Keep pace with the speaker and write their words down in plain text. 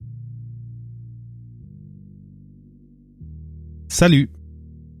Salut!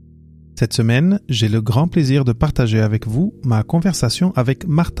 Cette semaine, j'ai le grand plaisir de partager avec vous ma conversation avec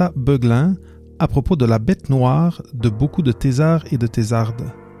Martha Boeglin à propos de la bête noire de beaucoup de thésards et de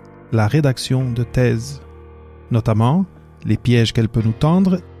thésardes, la rédaction de thèse, notamment les pièges qu'elle peut nous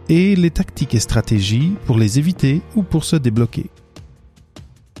tendre et les tactiques et stratégies pour les éviter ou pour se débloquer.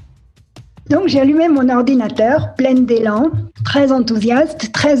 Donc j'ai allumé mon ordinateur, pleine d'élan, très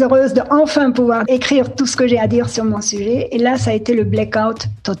enthousiaste, très heureuse de enfin pouvoir écrire tout ce que j'ai à dire sur mon sujet. Et là, ça a été le blackout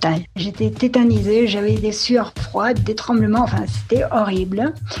total. J'étais tétanisée, j'avais des sueurs froides, des tremblements, enfin c'était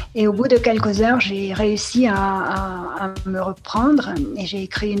horrible. Et au bout de quelques heures, j'ai réussi à me reprendre et j'ai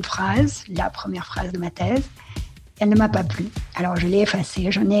écrit une phrase, la première phrase de ma thèse. Elle ne m'a pas plu. Alors je l'ai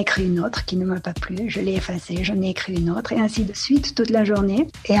effacée, j'en ai écrit une autre qui ne m'a pas plu, je l'ai effacée, j'en ai écrit une autre, et ainsi de suite toute la journée.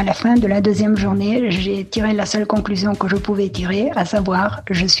 Et à la fin de la deuxième journée, j'ai tiré la seule conclusion que je pouvais tirer, à savoir,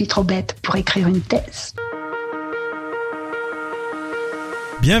 je suis trop bête pour écrire une thèse.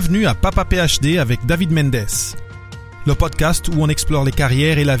 Bienvenue à Papa PhD avec David Mendes, le podcast où on explore les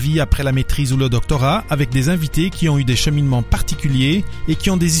carrières et la vie après la maîtrise ou le doctorat avec des invités qui ont eu des cheminements particuliers et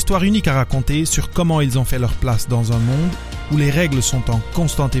qui ont des histoires uniques à raconter sur comment ils ont fait leur place dans un monde où les règles sont en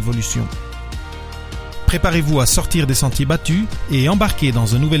constante évolution. Préparez-vous à sortir des sentiers battus et embarquer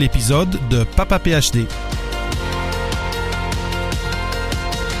dans un nouvel épisode de Papa PhD.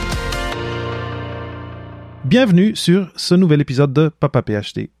 Bienvenue sur ce nouvel épisode de Papa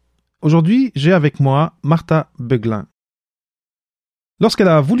PhD. Aujourd'hui, j'ai avec moi Martha Boeglin. Lorsqu'elle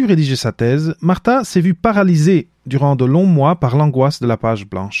a voulu rédiger sa thèse, Martha s'est vue paralysée durant de longs mois par l'angoisse de la page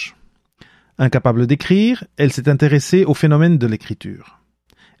blanche. Incapable d'écrire, elle s'est intéressée au phénomène de l'écriture.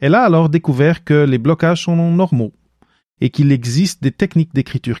 Elle a alors découvert que les blocages sont normaux et qu'il existe des techniques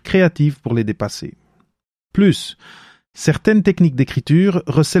d'écriture créatives pour les dépasser. Plus, certaines techniques d'écriture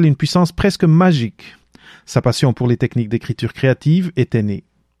recèlent une puissance presque magique. Sa passion pour les techniques d'écriture créative était née.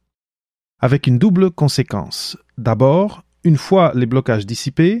 Avec une double conséquence. D'abord, une fois les blocages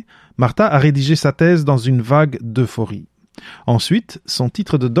dissipés, Martha a rédigé sa thèse dans une vague d'euphorie. Ensuite, son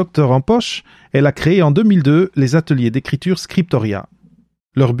titre de docteur en poche, elle a créé en 2002 les ateliers d'écriture Scriptoria.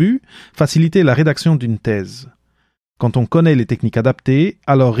 Leur but, faciliter la rédaction d'une thèse. Quand on connaît les techniques adaptées,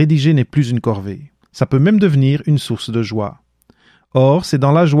 alors rédiger n'est plus une corvée. Ça peut même devenir une source de joie. Or, c'est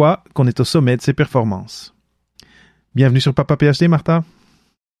dans la joie qu'on est au sommet de ses performances. Bienvenue sur Papa PhD, Martha.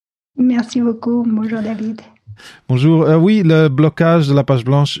 Merci beaucoup. Bonjour David. Bonjour. Oui, le blocage de la page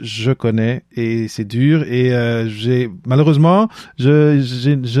blanche, je connais et c'est dur et malheureusement,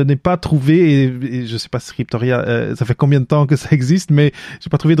 je n'ai pas trouvé et je sais pas Scriptoria, ça fait combien de temps que ça existe, mais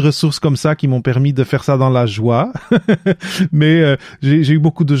j'ai pas trouvé de ressources comme ça qui m'ont permis de faire ça dans la joie. Mais j'ai eu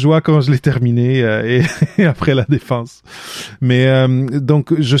beaucoup de joie quand je l'ai terminé et après la défense. Mais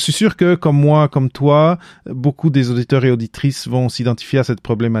donc je suis sûr que comme moi, comme toi, beaucoup des auditeurs et auditrices vont s'identifier à cette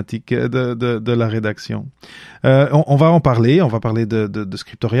problématique de la rédaction. On va en parler, on va parler de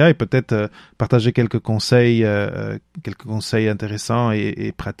Scriptoria et peut-être partager quelques conseils intéressants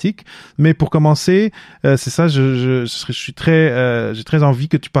et pratiques. Mais pour commencer, c'est ça, j'ai très envie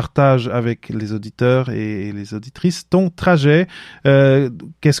que tu partages avec les auditeurs et les auditrices ton trajet.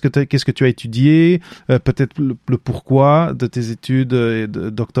 Qu'est-ce que tu as étudié, peut-être le pourquoi de tes études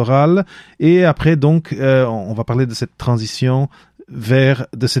doctorales. Et après donc, on va parler de cette transition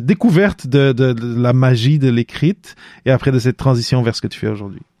de cette découverte de la magie de l'écrite et après de cette transition vers ce que tu fais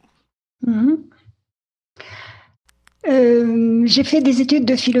aujourd'hui. J'ai fait des études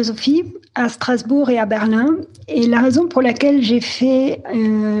de philosophie à Strasbourg et à Berlin et la raison pour laquelle j'ai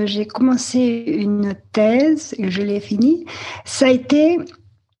commencé une thèse et je l'ai finie, ça a été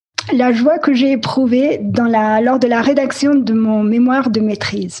la joie que j'ai éprouvée lors de la rédaction de mon mémoire de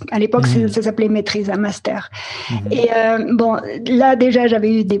maîtrise. À l'époque, ça s'appelait maîtrise, un master. Et là déjà,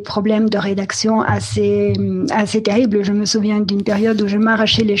 j'avais eu des problèmes de rédaction assez terribles. Je me souviens d'une période où je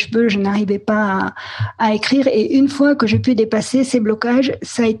m'arrachais les cheveux, je n'arrivais pas à écrire. Et une fois que j'ai pu dépasser ces blocages,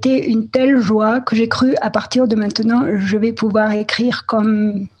 ça a été une telle joie que j'ai cru, à partir de maintenant, je vais pouvoir écrire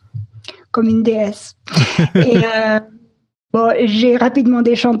comme une déesse. Et j'ai rapidement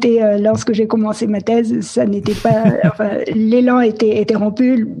déchanté lorsque j'ai commencé ma thèse. Ça n'était pas, l'élan était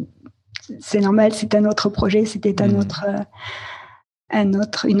rompu. C'est normal, c'est un autre projet, c'était une autre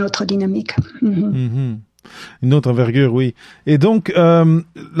dynamique. Une autre envergure, oui. Et donc,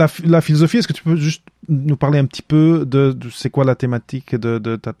 la philosophie, est-ce que tu peux juste nous parler un petit peu de c'est quoi la thématique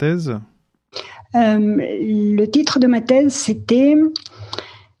de ta thèse? Le titre de ma thèse, c'était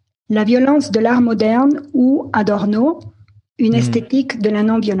La violence de l'art moderne ou Adorno, une esthétique de la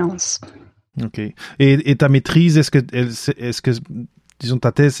non-violence. Ok. Et ta maîtrise, est-ce que disons,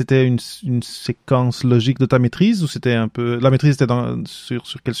 ta thèse, c'était une séquence logique de ta maîtrise ou c'était un peu... La maîtrise était sur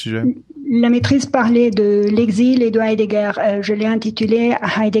quel sujet? La maîtrise parlait de l'exil et de Heidegger. Je l'ai intitulée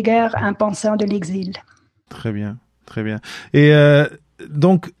Heidegger, un penseur de l'exil. Très bien, très bien. Et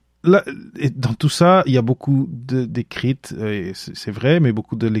donc, là, et dans tout ça, il y a beaucoup d'écrites, c'est vrai, mais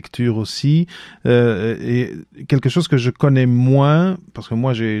beaucoup de lectures aussi. Et quelque chose que je connais moins, parce que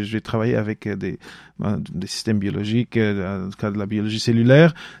moi j'ai travaillé avec des systèmes biologiques, dans le cas de la biologie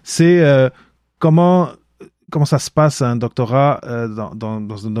cellulaire, c'est comment ça se passe un doctorat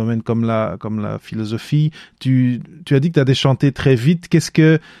dans un domaine comme la philosophie. Tu as dit que tu as déchanté très vite.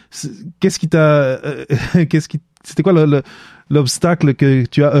 C'était quoi l'obstacle que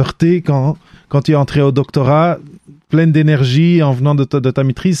tu as heurté quand tu es entré au doctorat, pleine d'énergie en venant de ta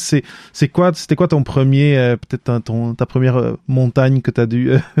maîtrise? C'était quoi ton premier, peut-être ta première montagne que tu as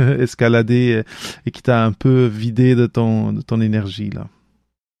dû escalader et qui t'a un peu vidé de ton énergie, là?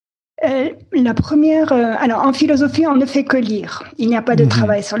 La première, alors en philosophie, on ne fait que lire. Il n'y a pas de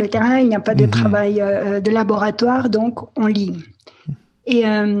travail sur le terrain, il n'y a pas de travail de laboratoire, donc on lit. Et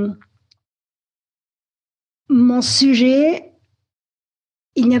mon sujet,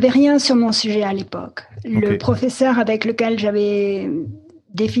 il n'y avait rien sur mon sujet à l'époque. Le professeur avec lequel j'avais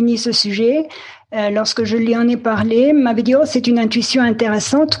défini ce sujet, lorsque je lui en ai parlé, m'avait dit « Oh, c'est une intuition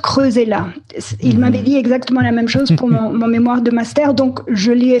intéressante, creusez-la ». Il m'avait dit exactement la même chose pour mon mémoire de master, donc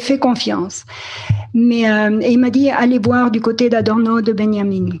je lui ai fait confiance. Mais et il m'a dit « Allez voir du côté d'Adorno, de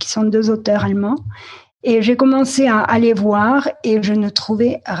Benjamin », qui sont deux auteurs allemands. Et j'ai commencé à aller voir et je ne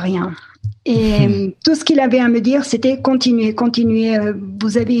trouvais rien. Et tout ce qu'il avait à me dire, c'était « Continuez,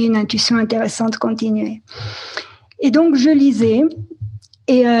 vous avez une intuition intéressante, continuez ». Et donc je lisais.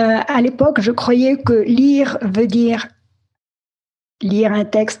 Et à l'époque, je croyais que lire veut dire lire un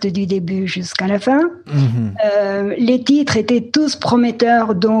texte du début jusqu'à la fin. Les titres étaient tous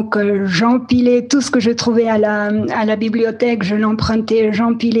prometteurs, donc j'empilais tout ce que je trouvais à la bibliothèque, je l'empruntais,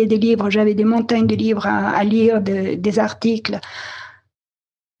 j'empilais des livres, j'avais des montagnes de livres à lire, des articles.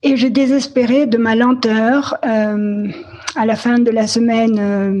 Et je désespérais de ma lenteur. À la fin de la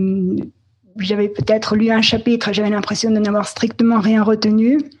semaine, j'avais peut-être lu un chapitre, j'avais l'impression de n'avoir strictement rien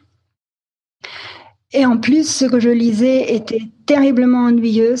retenu. Et en plus, ce que je lisais était terriblement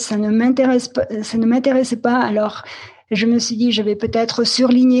ennuyeux, ça ne m'intéressait pas. Alors, je me suis dit, je vais peut-être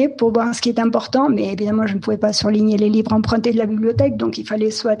surligner pour voir ce qui est important, mais évidemment, je ne pouvais pas surligner les livres empruntés de la bibliothèque, donc il fallait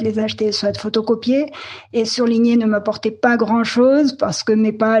soit les acheter, soit photocopier. Et surligner ne m'apportait pas grand-chose parce que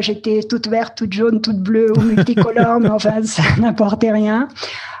mes pages étaient toutes vertes, toutes jaunes, toutes bleues ou multicolores, mais enfin, ça n'apportait rien.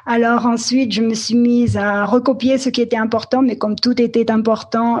 Alors ensuite, je me suis mise à recopier ce qui était important, mais comme tout était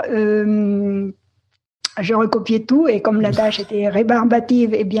important, je recopiais tout, et comme la tâche était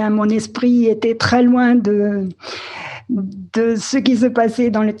rébarbative, eh bien mon esprit était très loin de ce qui se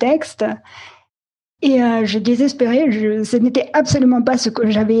passait dans le texte. Et je désespérais, ce n'était absolument pas ce que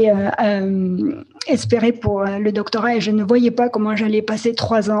j'avais espéré pour le doctorat, et je ne voyais pas comment j'allais passer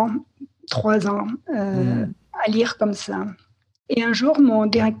 3 ans à lire comme ça. Et un jour, mon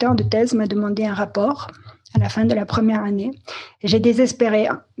directeur de thèse m'a demandé un rapport à la fin de la première année. Et j'ai désespéré,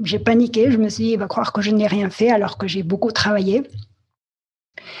 j'ai paniqué, je me suis dit, il va croire que je n'ai rien fait alors que j'ai beaucoup travaillé.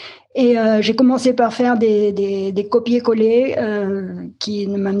 Et j'ai commencé par faire des copier-coller qui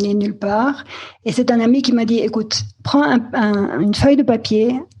ne m'amenaient nulle part. Et c'est un ami qui m'a dit, écoute, prends une feuille de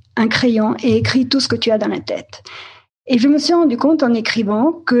papier, un crayon et écris tout ce que tu as dans la tête. Et je me suis rendu compte en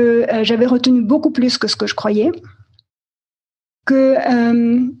écrivant que j'avais retenu beaucoup plus que ce que je croyais, que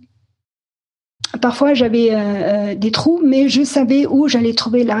parfois j'avais des trous, mais je savais où j'allais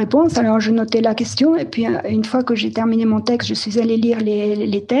trouver la réponse. Alors je notais la question, et puis une fois que j'ai terminé mon texte, je suis allée lire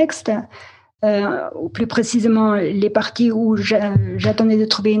les textes, ou plus précisément les parties où j'attendais de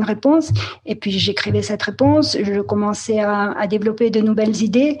trouver une réponse, et puis j'écrivais cette réponse, je commençais à développer de nouvelles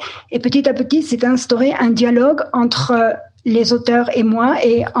idées, et petit à petit s'est instauré un dialogue entre les auteurs et moi,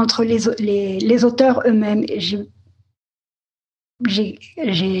 et entre les auteurs eux-mêmes. J'ai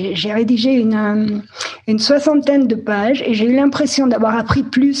rédigé une 60aine de pages, et j'ai eu l'impression d'avoir appris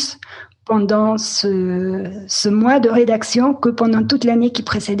plus pendant ce mois de rédaction que pendant toute l'année qui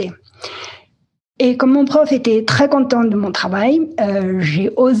précédait. Et comme mon prof était très content de mon travail, j'ai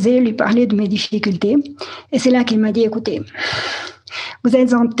osé lui parler de mes difficultés. Et c'est là qu'il m'a dit, écoutez, vous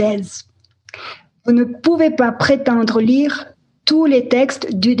êtes en thèse. Vous ne pouvez pas prétendre lire tous les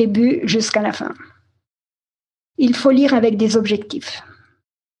textes du début jusqu'à la fin. Il faut lire avec des objectifs.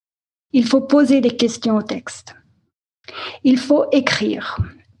 Il faut poser des questions au texte. Il faut écrire.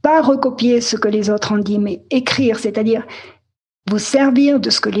 Pas recopier ce que les autres ont dit, mais écrire, c'est-à-dire vous servir de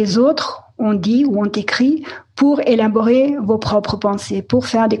ce que les autres on dit ou on écrit pour élaborer vos propres pensées, pour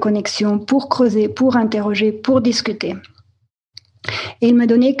faire des connexions, pour creuser, pour interroger, pour discuter. Et il m'a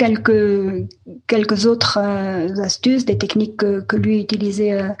donné quelques autres astuces, des techniques que lui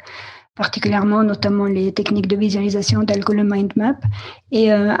utilisait particulièrement, notamment les techniques de visualisation telles que le mind map.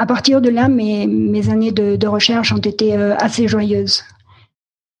 Et à partir de là, mes années de recherche ont été assez joyeuses.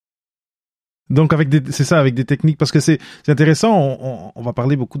 Donc avec des techniques, parce que c'est intéressant, on va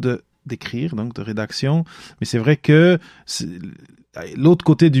parler beaucoup d'écrire, donc de rédaction, mais c'est vrai que l'autre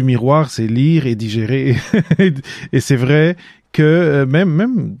côté du miroir, c'est lire et digérer. Et c'est vrai que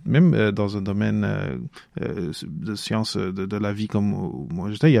même dans un domaine de sciences de la vie comme moi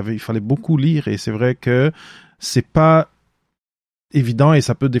j'étais, il fallait beaucoup lire, et c'est vrai que c'est pas évident et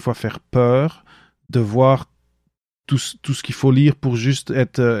ça peut des fois faire peur de voir tout ce qu'il faut lire pour juste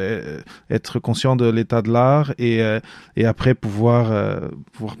être conscient de l'état de l'art et après pouvoir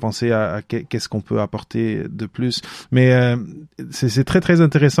penser à qu'est-ce qu'on peut apporter de plus. Mais c'est très très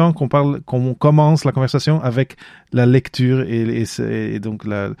intéressant qu'on commence la conversation avec la lecture et donc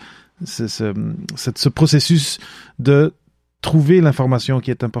ce processus de trouver l'information qui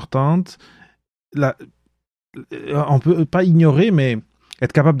est importante. On peut pas ignorer, mais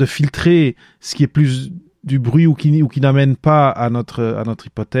être capable de filtrer ce qui est plus du bruit ou qui n'amène pas à notre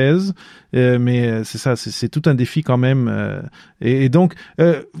hypothèse, mais c'est ça, c'est tout un défi quand même. Et donc,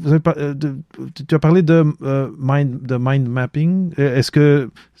 tu as parlé de mind mapping. Est-ce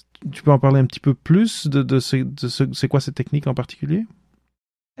que tu peux en parler un petit peu plus c'est quoi cette technique en particulier?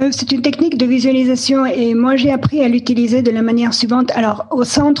 C'est une technique de visualisation et moi j'ai appris à l'utiliser de la manière suivante. Alors au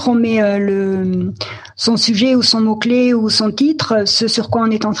centre on met son sujet ou son mot-clé ou son titre, ce sur quoi on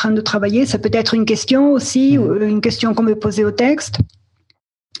est en train de travailler. Ça peut être une question aussi, une question qu'on veut poser au texte.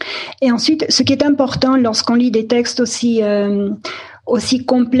 Et ensuite, ce qui est important lorsqu'on lit des textes aussi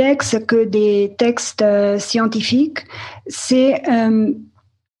complexes que des textes scientifiques, c'est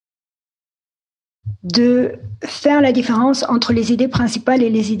de faire la différence entre les idées principales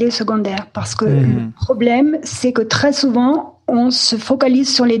et les idées secondaires. Parce que le problème, c'est que très souvent, on se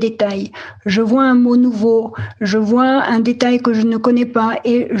focalise sur les détails. Je vois un mot nouveau, je vois un détail que je ne connais pas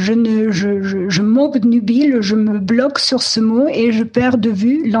et je m'obnubile, je me bloque sur ce mot et je perds de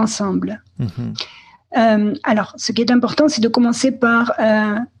vue l'ensemble. Alors, ce qui est important, c'est de commencer par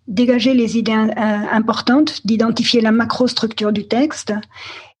dégager les idées importantes, d'identifier la macrostructure du texte.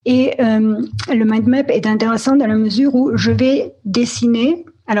 Et le mind map est intéressant dans la mesure où je vais dessiner.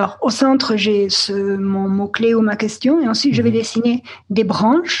 Alors, au centre, j'ai mon mot-clé ou ma question, et ensuite, je vais dessiner des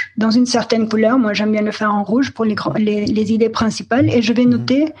branches dans une certaine couleur. Moi, j'aime bien le faire en rouge pour les idées principales, et je vais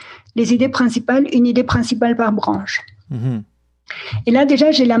noter les idées principales, une idée principale par branche. Et là, déjà,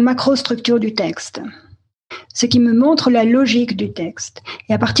 j'ai la macrostructure du texte, ce qui me montre la logique du texte.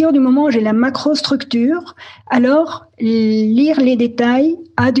 Et à partir du moment où j'ai la macrostructure, alors lire les détails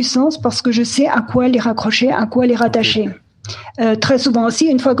a du sens parce que je sais à quoi les raccrocher, à quoi les rattacher. Très souvent aussi,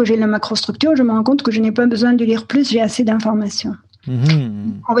 une fois que j'ai la macrostructure, je me rends compte que je n'ai pas besoin de lire plus, j'ai assez d'informations.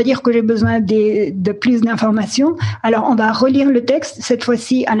 On va dire que j'ai besoin de plus d'informations. Alors, on va relire le texte, cette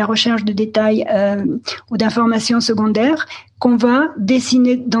fois-ci à la recherche de détails ou d'informations secondaires qu'on va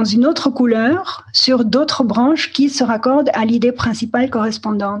dessiner dans une autre couleur sur d'autres branches qui se raccordent à l'idée principale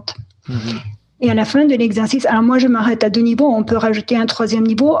correspondante. Et à la fin de l'exercice, alors moi je m'arrête à 2 niveaux, on peut rajouter un 3e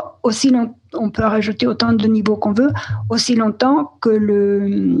niveau, on peut rajouter autant de niveaux qu'on veut, aussi longtemps que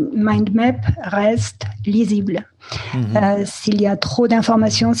le mind map reste lisible. S'il y a trop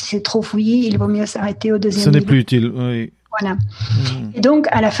d'informations, si c'est trop fouillé, il vaut mieux s'arrêter au 2e niveau. Ce n'est plus utile, oui. Voilà. Et donc,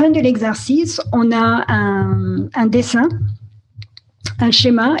 à la fin de l'exercice, on a un dessin, un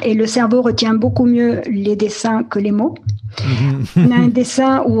schéma, et le cerveau retient beaucoup mieux les dessins que les mots. On a un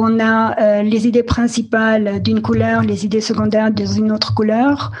dessin où on a les idées principales d'une couleur, les idées secondaires dans une autre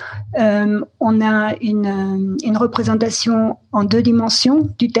couleur. On a une représentation en 2 dimensions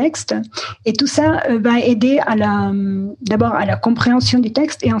du texte, et tout ça va aider d'abord à la compréhension du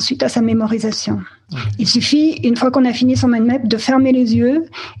texte et ensuite à sa mémorisation. Il suffit, une fois qu'on a fini son mind map, de fermer les yeux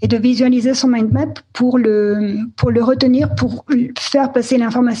et de visualiser son mind map pour le retenir, pour faire passer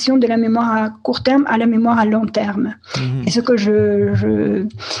l'information de la mémoire à court terme à la mémoire à long terme. Et ce que je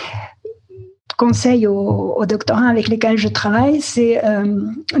conseille aux doctorants avec lesquels je travaille, c'est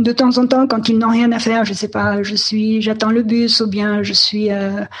de temps en temps, quand ils n'ont rien à faire, je sais pas, j'attends le bus ou bien je suis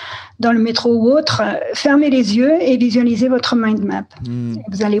dans le métro ou autre, fermez les yeux et visualisez votre mind map.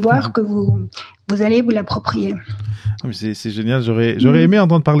 Vous allez voir que vous allez vous l'approprier. C'est génial, j'aurais aimé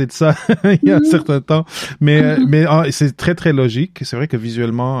entendre parler de ça il y a un certain temps, mais c'est très très logique. C'est vrai que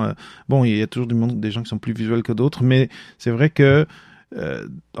visuellement, bon, il y a toujours des gens qui sont plus visuels que d'autres, mais c'est vrai que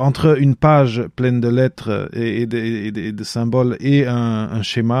entre une page pleine de lettres et de symboles et un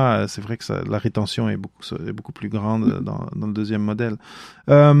schéma, c'est vrai que la rétention est beaucoup plus grande dans le deuxième modèle.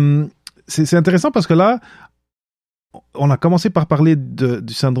 C'est intéressant parce que là, on a commencé par parler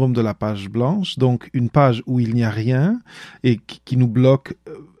du syndrome de la page blanche, donc une page où il n'y a rien et qui nous bloque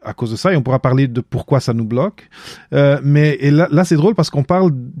à cause de ça, et on pourra parler de pourquoi ça nous bloque. Mais là c'est drôle parce qu'on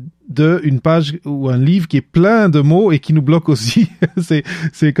parle d'une page ou un livre qui est plein de mots et qui nous bloque aussi.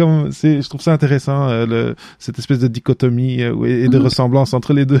 Je trouve ça intéressant, cette espèce de dichotomie et de ressemblance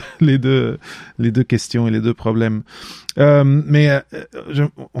entre les deux questions et les deux problèmes. On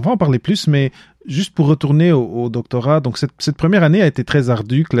va en parler plus, mais juste pour retourner au doctorat, donc cette première année a été très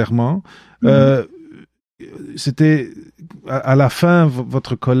ardue, clairement. C'était à la fin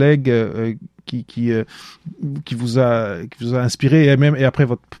votre collègue qui vous a inspiré, et après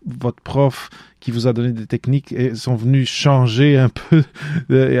votre prof qui vous a donné des techniques et sont venus changer un peu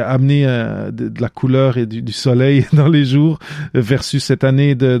et amener de la couleur et du soleil dans les jours, versus cette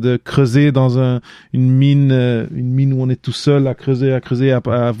année de creuser dans une mine où on est tout seul à creuser, à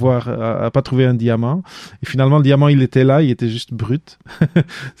pas trouver un diamant. Et finalement, le diamant, il était là, il était juste brut.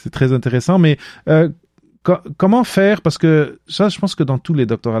 C'est très intéressant, mais comment faire? Parce que ça, je pense que dans tous les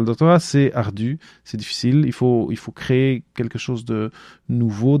doctorats, le doctorat, c'est ardu, c'est difficile. Il faut créer quelque chose de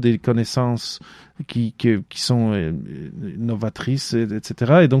nouveau, des connaissances qui sont novatrices,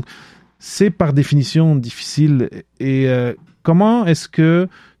 etc. Et donc, c'est par définition difficile. Et comment est-ce que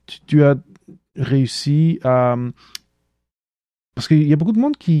tu as réussi à... Parce qu'il y a beaucoup de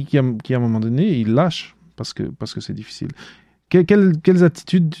monde qui à un moment donné, ils lâchent parce que c'est difficile. Quelles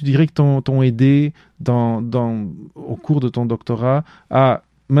attitudes tu dirais que t'ont aidé au cours de ton doctorat à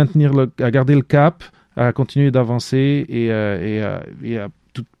garder le cap, à continuer d'avancer et à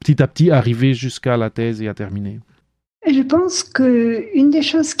petit à petit arriver jusqu'à la thèse et à terminer? Je pense que une des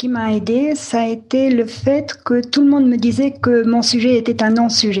choses qui m'a aidée, ça a été le fait que tout le monde me disait que mon sujet était un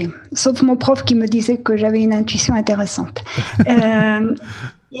non-sujet, sauf mon prof qui me disait que j'avais une intuition intéressante.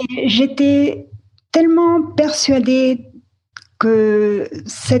 Et j'étais tellement persuadée que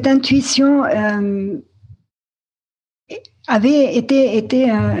cette intuition avait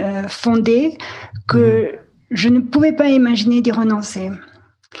été fondée, que je ne pouvais pas imaginer d'y renoncer.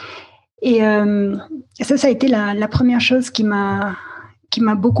 Et ça a été la première chose qui m'a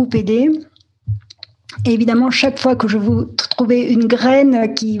beaucoup aidée. Et évidemment, chaque fois que je trouvais une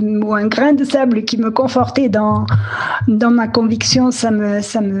graine ou un grain de sable qui me confortait dans ma conviction, ça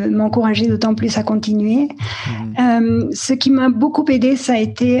m'encourageait d'autant plus à continuer. Ce qui m'a beaucoup aidé, ça a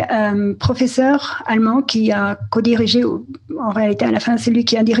été un professeur allemand qui a co-dirigé, en réalité à la fin, c'est lui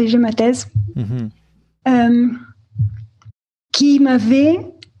qui a dirigé ma thèse, qui m'avait,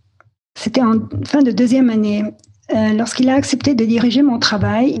 c'était en fin de deuxième année, lorsqu'il a accepté de diriger mon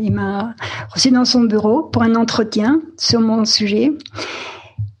travail, il m'a reçu dans son bureau pour un entretien sur mon sujet.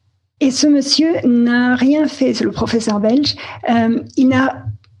 Et ce monsieur n'a rien fait, c'est le professeur belge. Il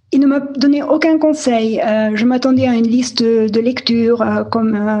ne m'a donné aucun conseil. Je m'attendais à une liste de lecture,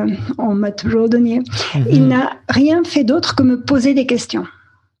 comme on m'a toujours donné. Il n'a rien fait d'autre que me poser des questions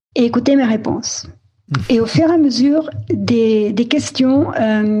et écouter mes réponses. Et au fur et à mesure des questions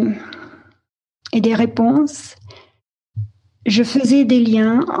et des réponses, je faisais des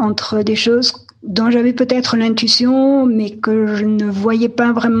liens entre des choses dont j'avais peut-être l'intuition, mais que je ne voyais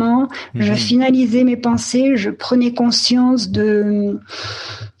pas vraiment. Je finalisais mes pensées, je prenais conscience de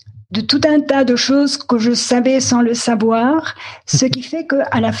tout un tas de choses que je savais sans le savoir, ce qui fait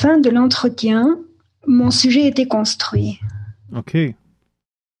qu'à la fin de l'entretien, mon sujet était construit. Ok.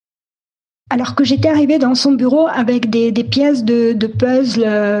 Alors que j'étais arrivée dans son bureau avec des pièces de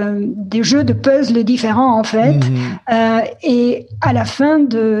puzzle, des jeux de puzzle différents en fait. Et à la fin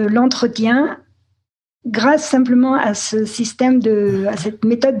de l'entretien, grâce simplement à ce système à cette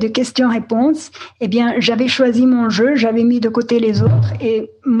méthode de questions-réponses, eh bien, j'avais choisi mon jeu, j'avais mis de côté les autres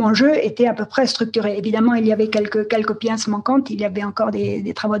et mon jeu était à peu près structuré. Évidemment, il y avait quelques pièces manquantes, il y avait encore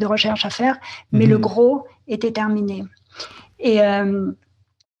des travaux de recherche à faire, mais le gros était terminé. Et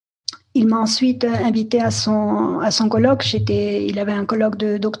il m'a ensuite invité à son colloque. Il avait un colloque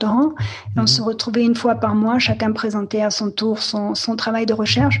de doctorants. Et on se retrouvait une fois par mois. Chacun présentait à son tour son travail de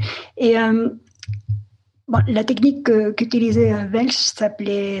recherche. Et la technique qu'utilisait Welch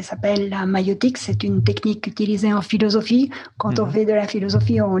s'appelle la maïotique. C'est une technique utilisée en philosophie. Quand on fait de la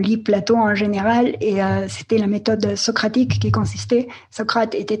philosophie, on lit Platon en général. Et c'était la méthode socratique qui consistait.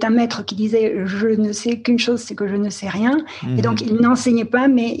 Socrate était un maître qui disait « Je ne sais qu'une chose, c'est que je ne sais rien ». Et donc, il n'enseignait pas,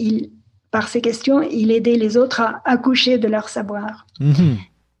 mais par ses questions, il aidait les autres à accoucher de leur savoir.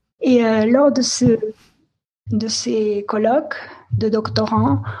 Et lors de ces colloques, de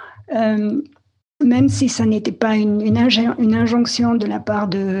doctorants, même si ça n'était pas une injonction de la part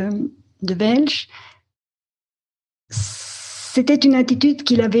de Belges. C'était une attitude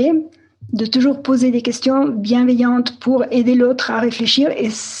qu'il avait de toujours poser des questions bienveillantes pour aider l'autre à réfléchir, et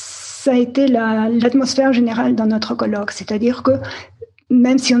ça a été l'atmosphère générale dans notre colloque. C'est-à-dire que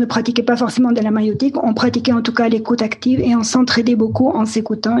même si on ne pratiquait pas forcément de la maïotique, on pratiquait en tout cas l'écoute active et on s'entraidait beaucoup en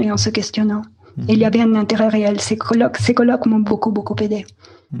s'écoutant et en se questionnant. Et il y avait un intérêt réel. Ces colloques m'ont beaucoup aidé.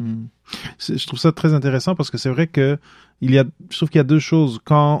 Je trouve ça très intéressant parce que c'est vrai que je trouve qu'il y a deux choses.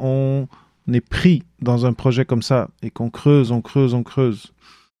 Quand on est pris dans un projet comme ça et qu'on creuse,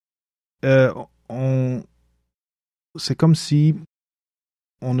 c'est comme si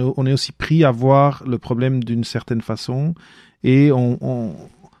on est aussi pris à voir le problème d'une certaine façon et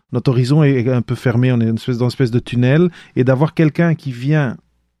notre horizon est un peu fermé, on est dans une espèce de tunnel, et d'avoir quelqu'un qui vient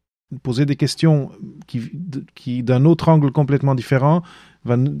poser des questions qui d'un autre angle complètement différent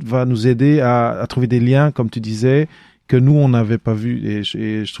va nous aider à trouver des liens, comme tu disais, que nous on n'avait pas vu, et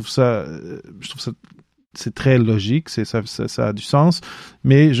je trouve ça c'est très logique, ça a du sens,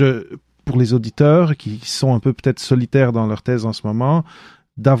 mais pour les auditeurs qui sont un peu peut-être solitaires dans leur thèse en ce moment,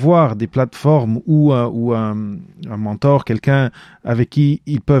 d'avoir des plateformes ou un mentor, quelqu'un avec qui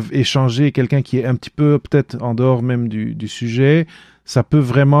ils peuvent échanger, quelqu'un qui est un petit peu peut-être en dehors même du sujet, ça peut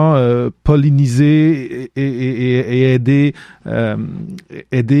vraiment polliniser et aider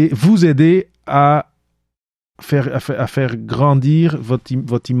à faire grandir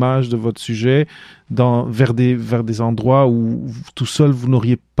votre image de votre sujet vers des endroits où tout seul vous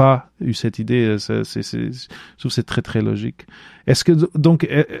n'auriez pas eu cette idée. Je trouve que c'est très très logique. Est-ce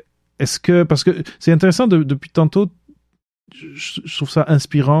que parce que c'est intéressant depuis tantôt, je trouve ça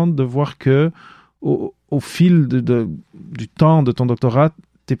inspirant de voir que au fil du temps de ton doctorat,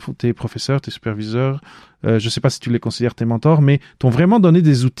 tes professeurs, tes superviseurs, je ne sais pas si tu les considères tes mentors, mais t'ont vraiment donné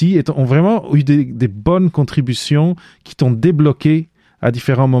des outils et ont vraiment eu des bonnes contributions qui t'ont débloqué à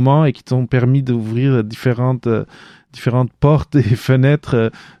différents moments et qui t'ont permis d'ouvrir différentes portes et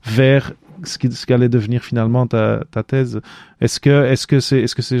fenêtres vers ce qu'allait devenir finalement ta thèse. Est-ce que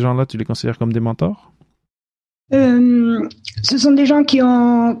ces gens-là, tu les considères comme des mentors? Ce sont des gens qui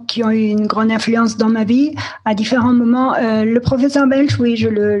ont eu une grande influence dans ma vie à différents moments. Le professeur belge, oui, je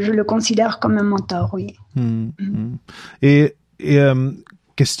le considère comme un mentor, oui. Et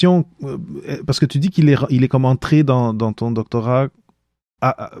question, parce que tu dis qu'il est comme entré dans ton doctorat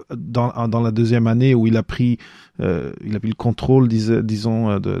dans la deuxième année où il a pris le contrôle,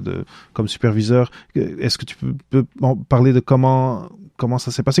 disons, comme superviseur. Est-ce que tu peux parler de comment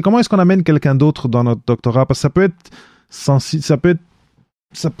ça s'est passé? Comment est-ce qu'on amène quelqu'un d'autre dans notre doctorat? Parce que ça peut être sensible, ça peut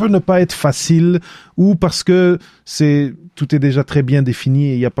ne pas être facile, ou parce que tout est déjà très bien défini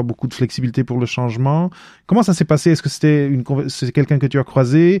et il n'y a pas beaucoup de flexibilité pour le changement. Comment ça s'est passé? Est-ce que c'est quelqu'un que tu as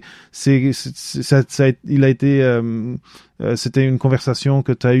croisé? C'était une conversation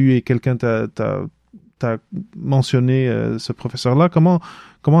que tu as eue et quelqu'un t'a mentionné ce professeur-là? Comment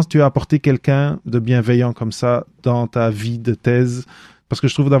tu as apporté quelqu'un de bienveillant comme ça dans ta vie de thèse? Parce que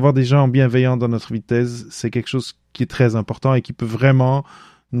je trouve d'avoir des gens bienveillants dans notre vie de thèse, c'est quelque chose qui est très important et qui peut vraiment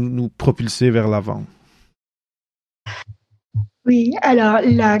nous propulser vers l'avant. Oui, alors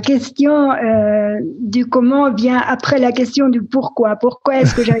la question du comment vient après la question du pourquoi. Pourquoi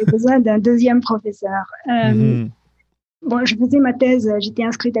est-ce que j'avais besoin d'un deuxième professeur? Bon, je faisais ma thèse, j'étais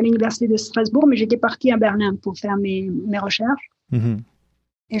inscrite à l'université de Strasbourg, mais j'étais partie à Berlin pour faire mes recherches.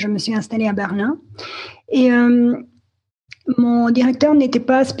 Et je me suis installée à Berlin. Et mon directeur n'était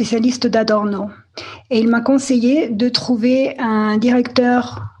pas spécialiste d'Adorno. Et il m'a conseillé de trouver un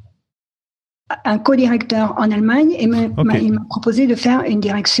co-directeur en Allemagne, et il m'a proposé de faire une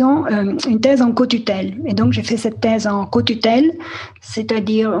thèse en co-tutelle. Et donc, j'ai fait cette thèse en co-tutelle,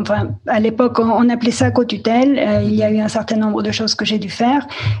 c'est-à-dire, enfin, à l'époque, on appelait ça co-tutelle. Il y a eu un certain nombre de choses que j'ai dû faire.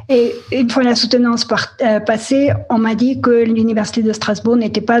 Et une fois la soutenance passée, on m'a dit que l'université de Strasbourg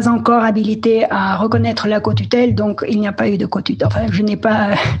n'était pas encore habilitée à reconnaître la co-tutelle, donc il n'y a pas eu de co-tutelle. Enfin, je n'ai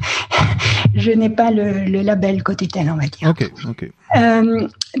pas le label co-tutelle, on va dire. Ok.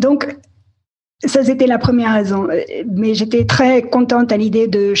 Donc, ça, c'était la première raison. Mais j'étais très contente à l'idée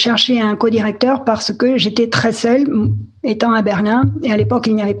de chercher un co-directeur parce que j'étais très seule, étant à Berlin. Et à l'époque,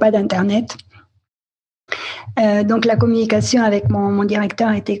 il n'y avait pas d'Internet. Donc, la communication avec mon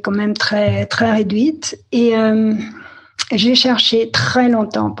directeur était quand même très, très réduite. Et j'ai cherché très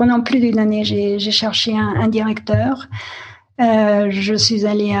longtemps. Pendant plus d'une année, j'ai cherché un directeur. Je suis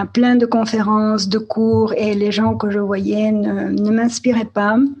allée à plein de conférences, de cours, et les gens que je voyais ne m'inspiraient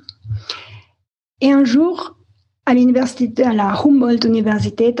pas. Et un jour, à la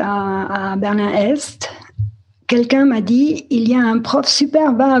Humboldt-Universität à Berlin-Est, quelqu'un m'a dit, il y a un prof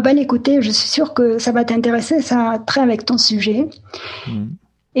super, va l'écouter, je suis sûre que ça va t'intéresser, ça a trait avec ton sujet.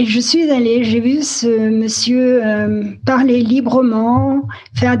 Et je suis allée, j'ai vu ce monsieur parler librement,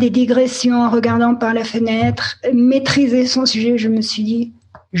 faire des digressions en regardant par la fenêtre, maîtriser son sujet. Je me suis dit,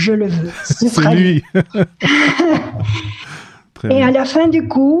 je le veux. C'est lui. Et à la fin du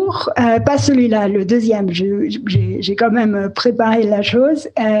cours, pas celui-là, le deuxième, j'ai quand même préparé la chose.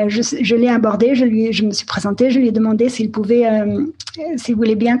 Je l'ai abordé, je me suis présentée, je lui ai demandé s'il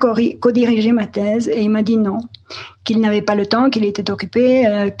voulait bien co-diriger ma thèse, et il m'a dit non, qu'il n'avait pas le temps, qu'il était occupé,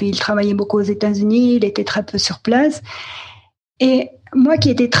 puis il travaillait beaucoup aux États-Unis, il était très peu sur place. Et moi qui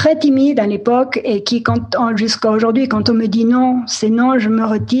étais très timide à l'époque et qui, jusqu'à aujourd'hui, quand on me dit non, c'est non, je me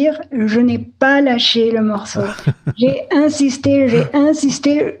retire, je n'ai pas lâché le morceau. J'ai insisté.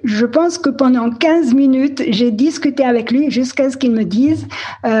 Je pense que pendant 15 minutes, j'ai discuté avec lui jusqu'à ce qu'il me dise,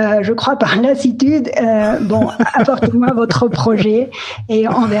 je crois par lassitude, apportez-moi votre projet et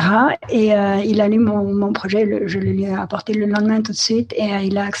on verra. Et il a lu mon projet, je le lui ai apporté le lendemain tout de suite et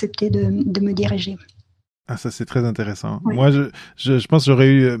il a accepté de me diriger. Ah, ça, c'est très intéressant. Oui. Moi, je pense que j'aurais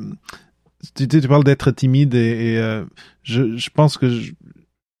eu... tu parles d'être timide et je pense que...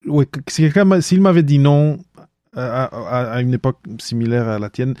 s'il m'avait dit non à une époque similaire à la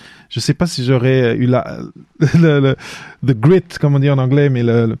tienne, je sais pas si j'aurais eu the grit, comme on dit en anglais, mais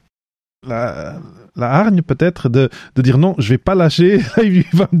la hargne peut-être de dire non, je vais pas lâcher.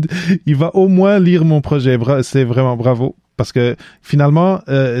 il va au moins lire mon projet. C'est vraiment bravo. Parce que finalement,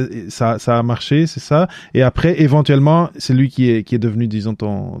 ça a marché, c'est ça. Et après, éventuellement, c'est lui qui est devenu, disons,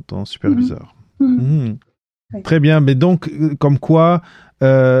 ton superviseur. Oui. Très bien. Mais donc, comme quoi,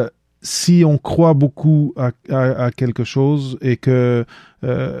 si on croit beaucoup à quelque chose et que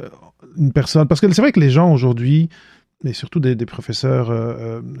une personne... Parce que c'est vrai que les gens aujourd'hui, mais surtout des professeurs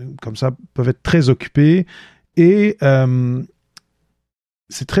comme ça, peuvent être très occupés. Et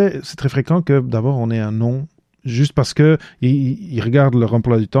c'est très fréquent que d'abord, on ait un non. Juste parce que ils regardent leur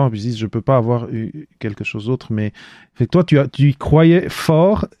emploi du temps et puis ils disent je peux pas avoir eu quelque chose d'autre, mais fait que toi tu y croyais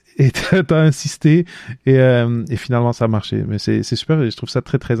fort et t'as insisté et finalement ça a marché. Mais c'est super, je trouve ça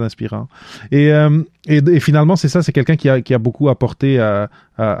très très inspirant. Et finalement c'est quelqu'un qui a beaucoup apporté à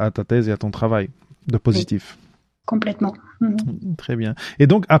ta thèse et à ton travail de positif. Oui, complètement. Très bien. Et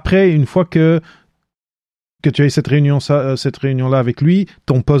donc après, une fois que tu as eu cette réunion-là avec lui,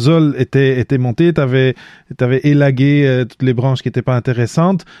 ton puzzle était monté, t'avais élagué toutes les branches qui étaient pas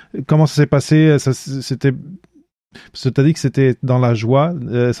intéressantes. Comment ça s'est passé? Tu t'as dit que c'était dans la joie.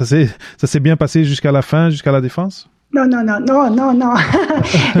 Ça s'est bien passé jusqu'à la fin, jusqu'à la défense? Non.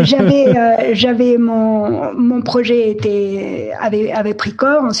 J'avais mon projet avait pris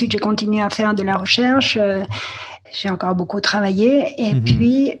corps. Ensuite, j'ai continué à faire de la recherche. J'ai encore beaucoup travaillé et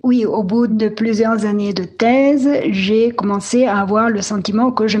puis, oui, au bout de plusieurs années de thèse, j'ai commencé à avoir le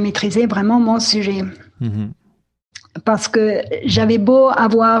sentiment que je maîtrisais vraiment mon sujet. Parce que j'avais beau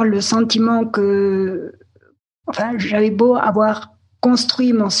avoir le sentiment j'avais beau avoir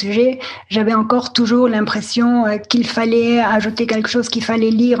construit mon sujet, j'avais encore toujours l'impression qu'il fallait ajouter quelque chose, qu'il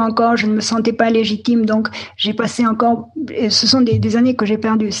fallait lire encore, je ne me sentais pas légitime, donc j'ai passé encore, ce sont des années que j'ai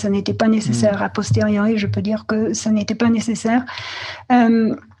perdues, ça n'était pas nécessaire, a posteriori je peux dire que ça n'était pas nécessaire,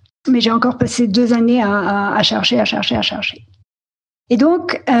 mais j'ai encore passé 2 années à chercher. Et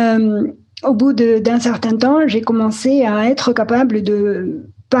donc, au bout d'un certain temps, j'ai commencé à être capable de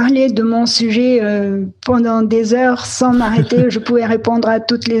parler de mon sujet pendant des heures sans m'arrêter. Je pouvais répondre à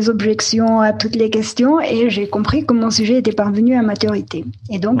toutes les objections, à toutes les questions, et j'ai compris que mon sujet était parvenu à maturité.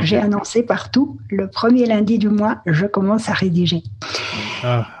 Et donc, j'ai annoncé partout, le premier lundi du mois, je commence à rédiger.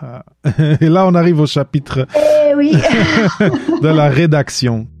 Et là, on arrive au chapitre oui. de la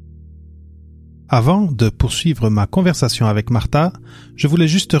rédaction. Avant de poursuivre ma conversation avec Martha, je voulais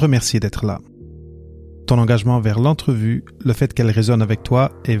juste te remercier d'être là. Ton engagement vers l'entrevue, le fait qu'elle résonne avec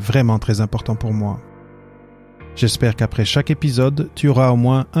toi est vraiment très important pour moi. J'espère qu'après chaque épisode, tu auras au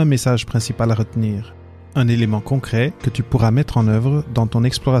moins un message principal à retenir, un élément concret que tu pourras mettre en œuvre dans ton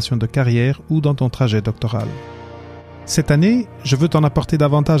exploration de carrière ou dans ton trajet doctoral. Cette année, je veux t'en apporter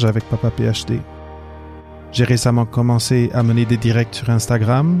davantage avec Papa PhD. J'ai récemment commencé à mener des directs sur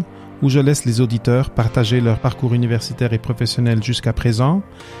Instagram, où je laisse les auditeurs partager leur parcours universitaire et professionnel jusqu'à présent,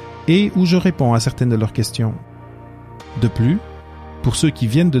 et où je réponds à certaines de leurs questions. De plus, pour ceux qui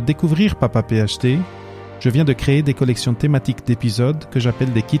viennent de découvrir Papa PhD, je viens de créer des collections thématiques d'épisodes que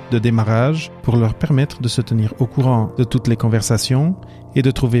j'appelle des kits de démarrage pour leur permettre de se tenir au courant de toutes les conversations et de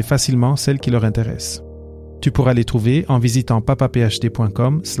trouver facilement celles qui leur intéressent. Tu pourras les trouver en visitant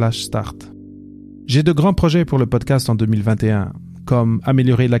papaphd.com/start. J'ai de grands projets pour le podcast en 2021, comme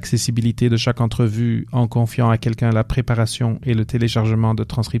améliorer l'accessibilité de chaque entrevue en confiant à quelqu'un la préparation et le téléchargement de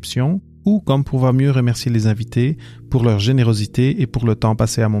transcriptions, ou comme pouvoir mieux remercier les invités pour leur générosité et pour le temps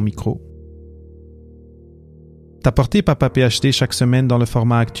passé à mon micro. T'apporter Papa PhD chaque semaine dans le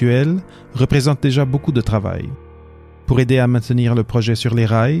format actuel représente déjà beaucoup de travail. Pour aider à maintenir le projet sur les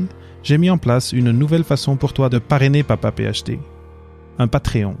rails, j'ai mis en place une nouvelle façon pour toi de parrainer Papa PhD. Un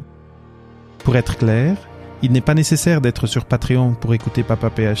Patreon. Pour être clair, il n'est pas nécessaire d'être sur Patreon pour écouter Papa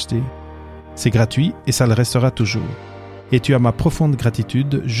PhD. C'est gratuit et ça le restera toujours. Et tu as ma profonde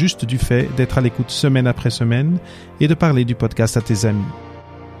gratitude juste du fait d'être à l'écoute semaine après semaine et de parler du podcast à tes amis.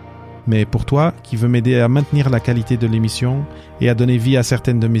 Mais pour toi, qui veux m'aider à maintenir la qualité de l'émission et à donner vie à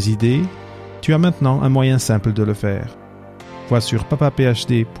certaines de mes idées, tu as maintenant un moyen simple de le faire. Va sur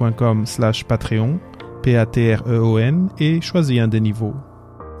papaphd.com/Patreon, Patreon, et choisis un des niveaux.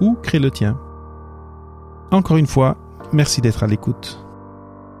 Ou crée le tien. Encore une fois, merci d'être à l'écoute.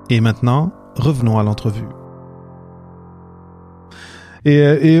 Et maintenant, revenons à l'entrevue.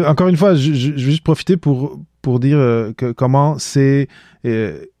 Et encore une fois, je vais juste profiter pour dire que comment c'est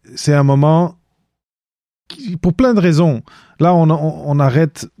un moment pour plein de raisons. Là, on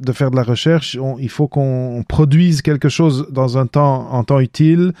arrête de faire de la recherche. Il faut qu'on produise quelque chose en temps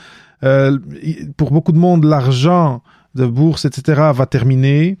utile. Pour beaucoup de monde, l'argent de bourse, etc., va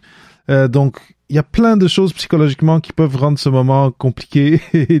terminer. Donc, il y a plein de choses psychologiquement qui peuvent rendre ce moment compliqué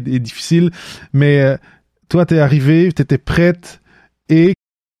et difficile. Mais toi, t'es arrivée, t'étais prête et...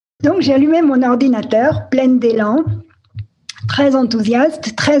 Donc, j'ai allumé mon ordinateur, pleine d'élan, très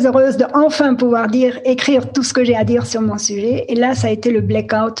enthousiaste, très heureuse de enfin pouvoir écrire tout ce que j'ai à dire sur mon sujet. Et là, ça a été le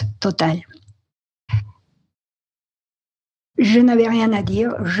blackout total. Je n'avais rien à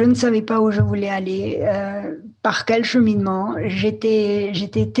dire, je ne savais pas où je voulais aller, par quel cheminement. J'étais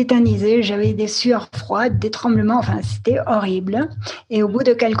tétanisée, j'avais des sueurs froides, des tremblements, enfin c'était horrible. Et au bout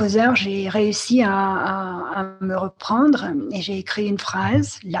de quelques heures, j'ai réussi à me reprendre et j'ai écrit une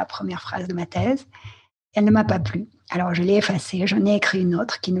phrase, la première phrase de ma thèse. Elle ne m'a pas plu. Alors je l'ai effacée, j'en ai écrit une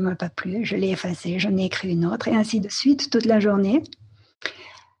autre qui ne m'a pas plu, je l'ai effacée, j'en ai écrit une autre, et ainsi de suite toute la journée.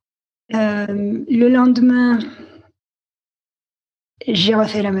 Le lendemain, j'ai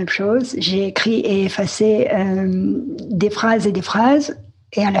refait la même chose, j'ai écrit et effacé des phrases,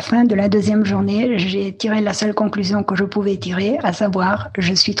 et à la fin de la deuxième journée, j'ai tiré la seule conclusion que je pouvais tirer, à savoir,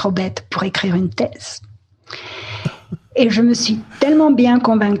 je suis trop bête pour écrire une thèse. Et je me suis tellement bien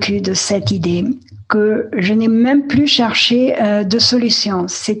convaincue de cette idée que je n'ai même plus cherché de solution.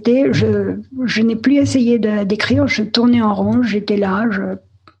 Je n'ai plus essayé d'écrire, je tournais en rond, j'étais là,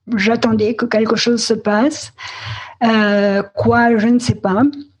 j'attendais que quelque chose se passe. Quoi, je ne sais pas.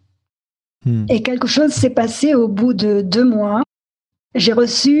 Et quelque chose s'est passé au bout de 2 mois. J'ai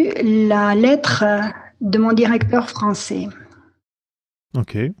reçu la lettre de mon directeur français.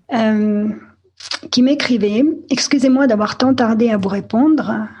 Ok. Qui m'écrivait « Excusez-moi d'avoir tant tardé à vous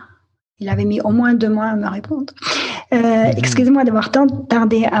répondre ». Il avait mis au moins 2 mois à me répondre. Excusez-moi d'avoir tant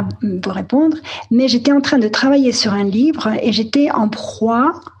tardé à vous répondre, mais j'étais en train de travailler sur un livre et j'étais en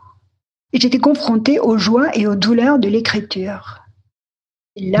proie. Et j'étais confrontée aux joies et aux douleurs de l'écriture.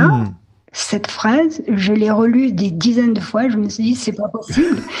 Et là, cette phrase, je l'ai relue des dizaines de fois. Je me suis dit, c'est pas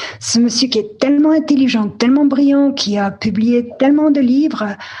possible. Ce monsieur qui est tellement intelligent, tellement brillant, qui a publié tellement de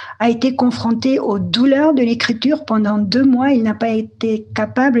livres, a été confronté aux douleurs de l'écriture pendant 2 mois. Il n'a pas été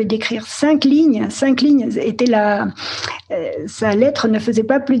capable d'écrire 5 lignes. 5 lignes sa lettre ne faisait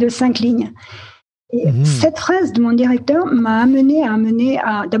pas plus de 5 lignes. Et cette phrase de mon directeur m'a amené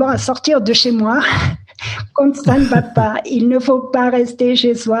à d'abord à sortir de chez moi. Comme ça ne va pas, il ne faut pas rester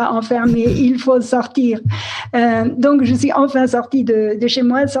chez soi enfermé, il faut sortir. Donc je suis enfin sortie de chez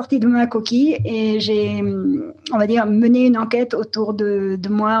moi, sortie de ma coquille, et j'ai, on va dire, mené une enquête autour de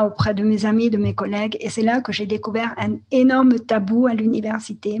moi, auprès de mes amis, de mes collègues, et c'est là que j'ai découvert un énorme tabou à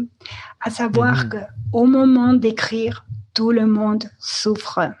l'université, à savoir que au moment d'écrire, tout le monde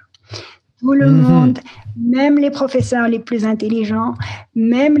souffre. Tout le monde, même les professeurs les plus intelligents,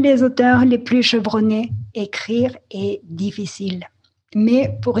 même les auteurs les plus chevronnés, écrire est difficile.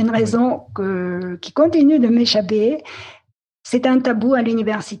 Mais pour une raison qui continue de m'échapper, c'est un tabou à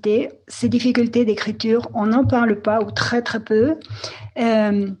l'université. Ces difficultés d'écriture, on n'en parle pas ou très très peu.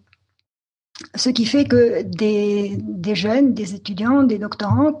 Ce qui fait que des jeunes, des étudiants, des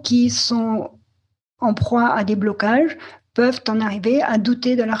doctorants qui sont en proie à des blocages peuvent en arriver à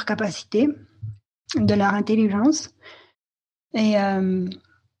douter de leur capacité, de leur intelligence, et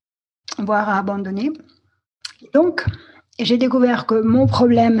voire à abandonner. Donc, Et j'ai découvert que mon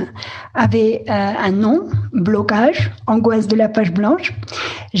problème avait un nom, blocage, angoisse de la page blanche.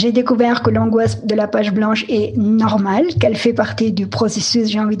 J'ai découvert que l'angoisse de la page blanche est normale, qu'elle fait partie du processus,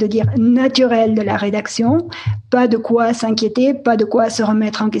 j'ai envie de dire, naturel de la rédaction. Pas de quoi s'inquiéter, pas de quoi se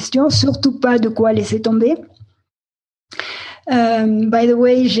remettre en question, surtout pas de quoi laisser tomber. By the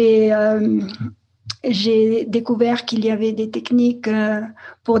way, j'ai découvert qu'il y avait des techniques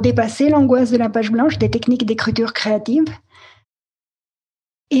pour dépasser l'angoisse de la page blanche, des techniques d'écriture créative.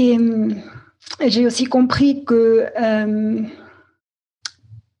 Et j'ai aussi compris que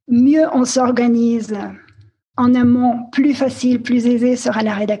mieux on s'organise en amont, plus facile, plus aisé sera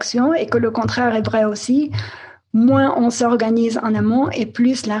la rédaction, et que le contraire est vrai aussi. Moins on s'organise en amont et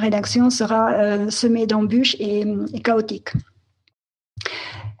plus la rédaction sera semée d'embûches et chaotique.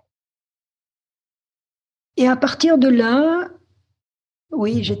 Et à partir de là,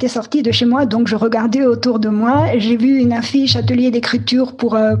 oui, j'étais sortie de chez moi, donc je regardais autour de moi. J'ai vu une affiche atelier d'écriture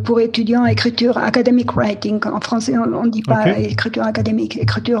pour étudiants, écriture academic writing. En français, on ne dit pas écriture académique,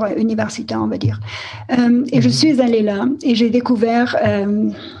 écriture universitaire, on va dire. Et je suis allée là et j'ai découvert...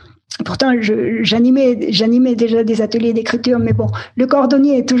 pourtant, j'animais déjà des ateliers d'écriture, mais bon, le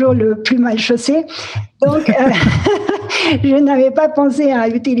cordonnier est toujours le plus mal chaussé. Donc, je n'avais pas pensé à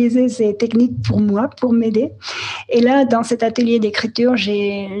utiliser ces techniques pour moi, pour m'aider. Et là, dans cet atelier d'écriture,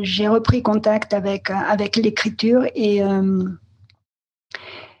 j'ai repris contact avec l'écriture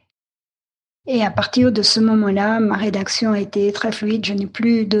et à partir de ce moment-là, ma rédaction a été très fluide. Je n'ai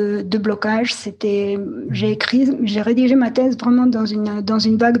plus de blocage. J'ai rédigé ma thèse vraiment dans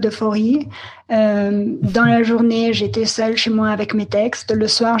une vague d'euphorie. Dans la journée, j'étais seule chez moi avec mes textes. Le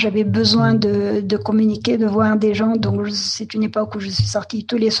soir, j'avais besoin de communiquer, de voir des gens. Donc, c'est une époque où je suis sortie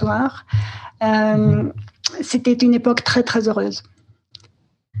tous les soirs. C'était une époque très, très heureuse.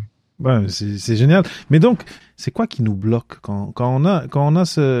 Ouais, c'est génial. Mais donc, c'est quoi qui nous bloque quand on a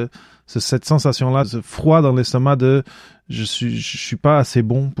cette sensation-là, ce froid dans l'estomac de je suis pas assez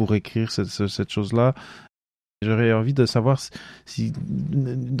bon pour écrire cette chose-là. J'aurais envie de savoir si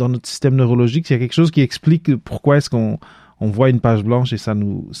dans notre système neurologique, il y a quelque chose qui explique pourquoi est-ce qu'on voit une page blanche et ça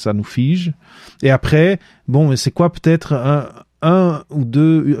nous fige. Et après, bon, mais c'est quoi peut-être un ou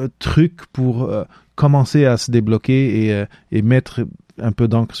deux trucs pour commencer à se débloquer et mettre un peu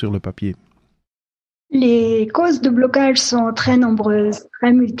d'encre sur le papier? Les causes de blocage sont très nombreuses,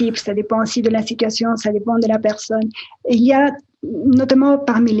 très multiples. Ça dépend aussi de la situation, ça dépend de la personne. Et il y a notamment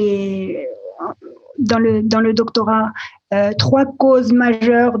dans le doctorat, 3 causes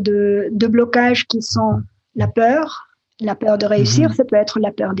majeures de blocage qui sont la peur de réussir, ça peut être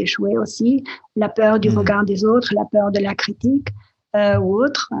la peur d'échouer aussi, la peur du regard des autres, la peur de la critique ou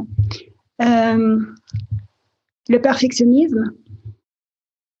autre. Le perfectionnisme.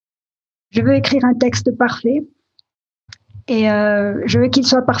 Je veux écrire un texte parfait et je veux qu'il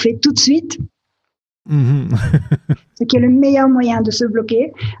soit parfait tout de suite. Ce qui est le meilleur moyen de se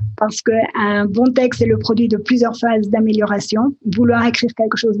bloquer parce qu'un bon texte est le produit de plusieurs phases d'amélioration. Vouloir écrire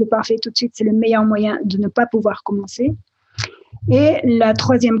quelque chose de parfait tout de suite, c'est le meilleur moyen de ne pas pouvoir commencer. Et la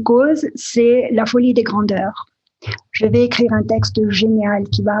 3e cause, c'est la folie des grandeurs. Je vais écrire un texte génial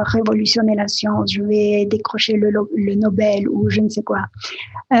qui va révolutionner la science, je vais décrocher le Nobel ou je ne sais quoi.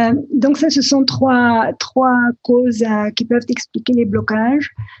 Donc ça, ce sont trois causes qui peuvent expliquer les blocages.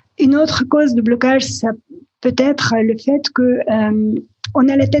 Une autre cause de blocage, ça peut être le fait que on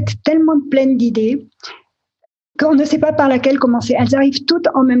a la tête tellement pleine d'idées qu'on ne sait pas par laquelle commencer. Elles arrivent toutes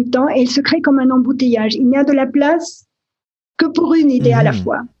en même temps et il se crée comme un embouteillage. Il n'y a de la place que pour une idée à la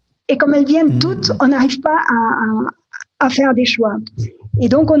fois. Et comme elles viennent toutes, on n'arrive pas à faire des choix. Et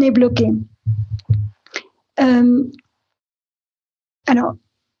donc, on est bloqué. Alors,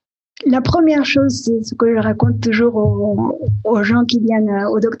 la première chose, c'est ce que je raconte toujours aux gens qui viennent,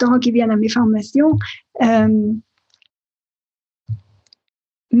 aux doctorants qui viennent à mes formations. Même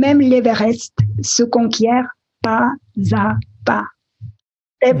l'Everest se conquiert pas à pas,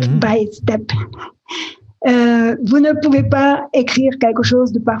 step by step. Vous ne pouvez pas écrire quelque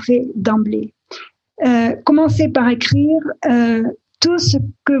chose de parfait d'emblée. Commencez par écrire tout ce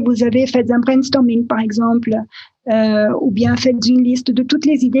que vous avez, faites un brainstorming par exemple, ou bien faites une liste de toutes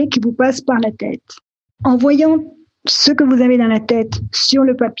les idées qui vous passent par la tête. En voyant ce que vous avez dans la tête sur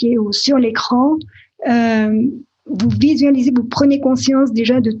le papier ou sur l'écran, vous visualisez, vous prenez conscience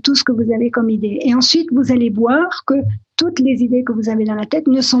déjà de tout ce que vous avez comme idée. Et ensuite, vous allez voir que toutes les idées que vous avez dans la tête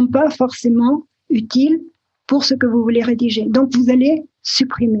ne sont pas forcément utiles pour ce que vous voulez rédiger. Donc, vous allez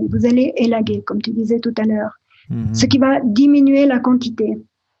supprimer, vous allez élaguer, comme tu disais tout à l'heure, ce qui va diminuer la quantité.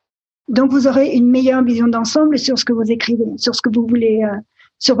 Donc, vous aurez une meilleure vision d'ensemble sur ce que vous écrivez, sur ce que vous voulez,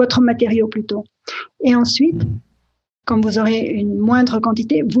 sur votre matériau plutôt. Et ensuite, quand vous aurez une moindre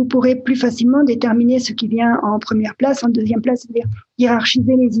quantité, vous pourrez plus facilement déterminer ce qui vient en première place, en deuxième place, c'est-à-dire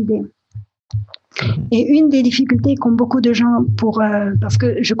hiérarchiser les idées. Et une des difficultés qu'ont beaucoup de gens parce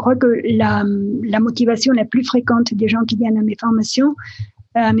que je crois que la motivation la plus fréquente des gens qui viennent à mes formations,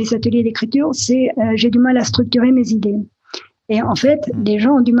 à mes ateliers d'écriture, c'est j'ai du mal à structurer mes idées. Et en fait, les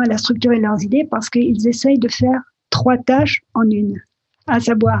gens ont du mal à structurer leurs idées parce qu'ils essayent de faire 3 tâches en une, à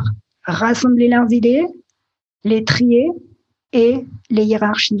savoir rassembler leurs idées, les trier et les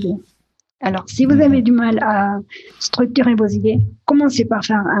hiérarchiser. Alors, si vous avez du mal à structurer vos idées, commencez par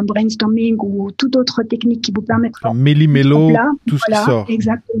faire un brainstorming ou toute autre technique qui vous permettra... Méli-mélo, tout ce qui sort.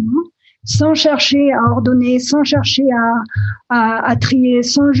 Exactement. Sans chercher à ordonner, sans chercher à trier,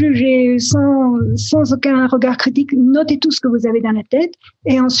 sans juger, sans aucun regard critique. Notez tout ce que vous avez dans la tête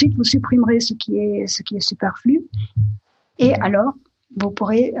et ensuite vous supprimerez ce qui est superflu. Et alors, vous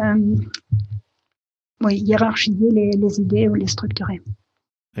pourrez hiérarchiser les idées ou les structurer.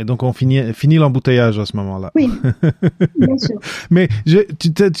 Et donc, on finit l'embouteillage à ce moment-là. Oui, bien sûr. Mais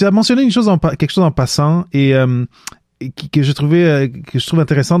tu as mentionné quelque chose en passant et que je trouve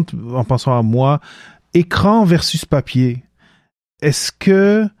intéressante en pensant à moi. Écran versus papier. Est-ce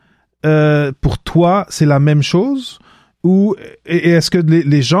que pour toi, c'est la même chose? Ou est-ce que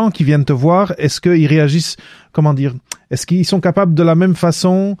les gens qui viennent te voir, est-ce qu'ils réagissent, comment dire, est-ce qu'ils sont capables de la même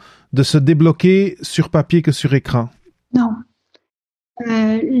façon de se débloquer sur papier que sur écran? Non.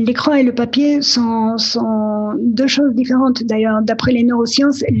 L'écran et le papier sont 2 choses différentes. D'ailleurs, d'après les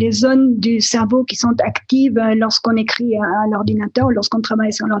neurosciences, les zones du cerveau qui sont actives lorsqu'on écrit à l'ordinateur, lorsqu'on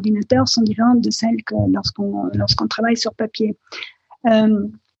travaille sur l'ordinateur, sont différentes de celles que lorsqu'on travaille sur papier.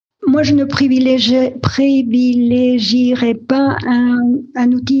 Moi, je ne privilégierais pas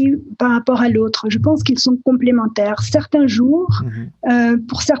un outil par rapport à l'autre. Je pense qu'ils sont complémentaires. Certains jours,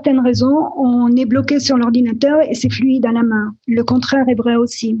 pour certaines raisons, on est bloqué sur l'ordinateur et c'est fluide à la main. Le contraire est vrai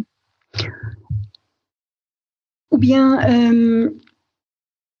aussi. Ou bien,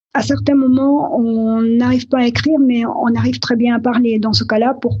 à certains moments, on n'arrive pas à écrire, mais on arrive très bien à parler. Dans ce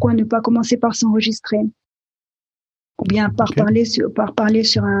cas-là, pourquoi ne pas commencer par s'enregistrer ? Ou bien par parler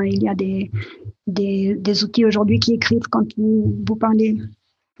sur un... Il y a des outils aujourd'hui qui écrivent quand vous parlez.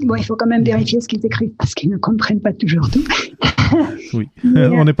 Bon, il faut quand même vérifier ce qu'ils écrivent parce qu'ils ne comprennent pas toujours tout. Oui,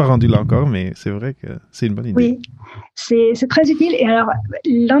 on n'est pas rendu là encore, mais c'est vrai que c'est une bonne idée. Oui, c'est très utile. Et alors,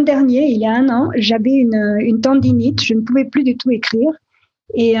 l'an dernier, il y a 1 an, j'avais une tendinite. Je ne pouvais plus du tout écrire.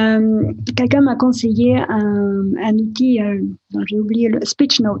 Et quelqu'un m'a conseillé un outil dont j'ai oublié le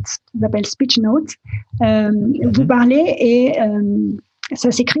Speech Notes. Ça s'appelle Speech Notes. Vous parlez et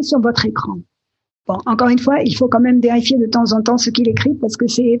ça s'écrit sur votre écran. Bon, encore une fois, il faut quand même vérifier de temps en temps ce qu'il écrit parce que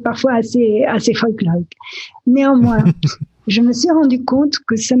c'est parfois assez folklorique. Néanmoins, je me suis rendu compte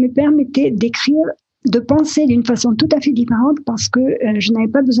que ça me permettait d'écrire, de penser d'une façon tout à fait différente parce que je n'avais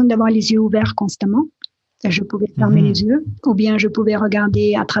pas besoin d'avoir les yeux ouverts constamment. Je pouvais fermer les yeux, ou bien je pouvais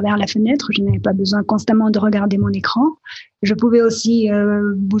regarder à travers la fenêtre. Je n'avais pas besoin constamment de regarder mon écran. Je pouvais aussi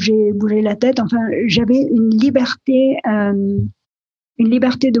bouger la tête. Enfin, j'avais une liberté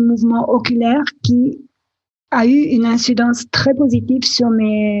de mouvement oculaire qui a eu une incidence très positive sur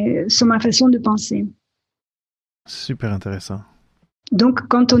ma façon de penser. Super intéressant. Donc,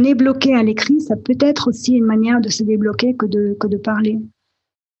 quand on est bloqué à l'écrit, ça peut être aussi une manière de se débloquer que de parler.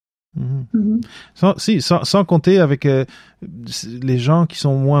 Sans compter avec les gens qui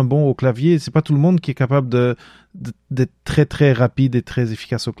sont moins bons au clavier, c'est pas tout le monde qui est capable d'être très très rapide et très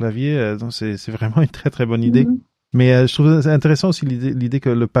efficace au clavier. Donc c'est vraiment une très très bonne idée. Mais je trouve intéressant aussi l'idée que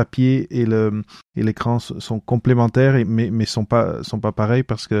le papier et l'écran sont complémentaires mais sont pas pareils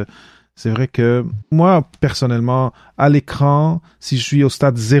parce que c'est vrai que moi, personnellement, à l'écran, si je suis au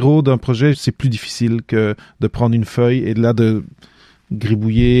stade 0 d'un projet, c'est plus difficile que de prendre une feuille et de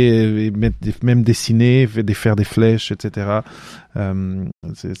gribouiller et même dessiner, faire des flèches, etc.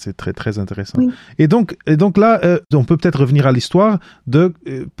 C'est très très intéressant. Oui. Et donc là, on peut peut-être revenir à l'histoire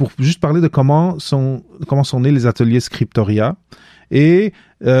pour juste parler de comment sont nés les ateliers Scriptoria et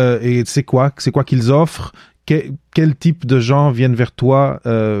c'est quoi qu'ils offrent. Quel type de gens viennent vers toi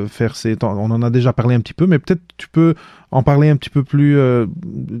faire on en a déjà parlé un petit peu, mais peut-être tu peux en parler un petit peu plus,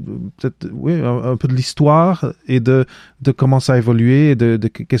 peut-être, oui, un peu de l'histoire et de comment ça a évolué et de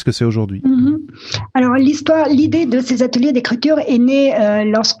qu'est-ce que c'est aujourd'hui. Alors l'idée de ces ateliers d'écriture est née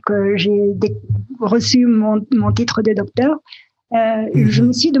lorsque j'ai reçu mon titre de docteur. Je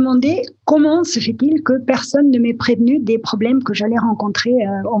me suis demandé comment se fait-il que personne ne m'ait prévenu des problèmes que j'allais rencontrer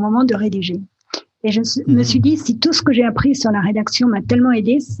au moment de rédiger. Et je me suis dit, si tout ce que j'ai appris sur la rédaction m'a tellement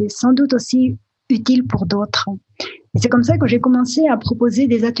aidé, c'est sans doute aussi utile pour d'autres. Et c'est comme ça que j'ai commencé à proposer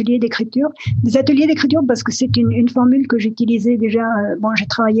des ateliers d'écriture. Des ateliers d'écriture parce que c'est une formule que j'utilisais déjà. J'ai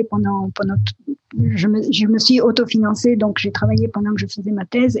travaillé je me suis autofinancée, donc j'ai travaillé pendant que je faisais ma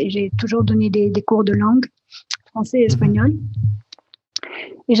thèse et j'ai toujours donné des cours de langue, français et espagnol.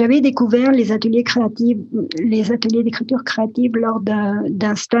 Et j'avais découvert les ateliers d'écriture créative lors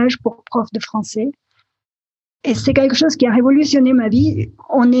d'un stage pour prof de français. Et c'est quelque chose qui a révolutionné ma vie.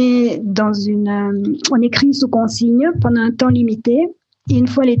 On écrit sous consigne pendant un temps limité. Et une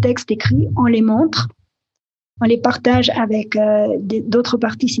fois les textes écrits, on les montre, on les partage avec d'autres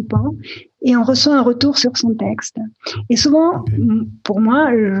participants et on reçoit un retour sur son texte. Et souvent, pour moi,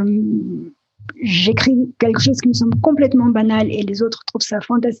 j'écris quelque chose qui me semble complètement banal et les autres trouvent ça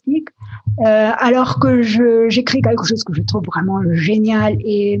fantastique, alors que j'écris quelque chose que je trouve vraiment génial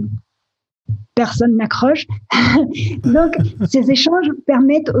et personne n'accroche. Donc, ces échanges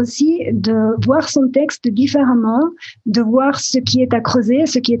permettent aussi de voir son texte différemment, de voir ce qui est à creuser,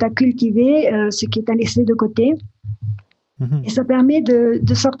 ce qui est à cultiver, ce qui est à laisser de côté. Et ça permet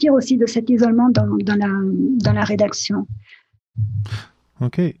de sortir aussi de cet isolement dans la rédaction.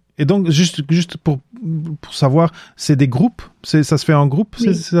 Ok. Et donc, juste pour savoir, c'est des groupes? Ça se fait en groupe,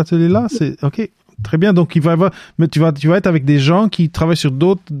 oui. Ces ateliers-là? C'est, ok. Très bien. Donc, mais tu vas être avec des gens qui travaillent sur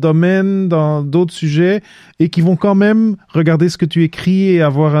d'autres domaines, dans d'autres sujets, et qui vont quand même regarder ce que tu écris et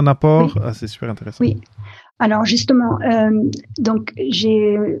avoir un apport. Oui. Ah, c'est super intéressant. Oui. Alors, justement, donc,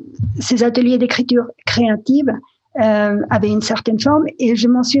 ces ateliers d'écriture créative avaient une certaine forme et je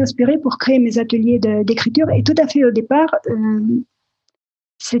m'en suis inspirée pour créer mes ateliers d'écriture. Et tout à fait au départ,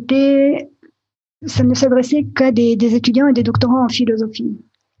 ça ne s'adressait qu'à des étudiants et des doctorants en philosophie.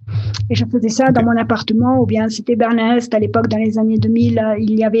 Et je faisais ça dans mon appartement, ou bien c'était Berlin-Est à l'époque, dans les années 2000,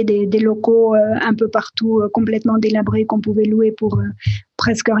 il y avait des locaux un peu partout, complètement délabrés, qu'on pouvait louer pour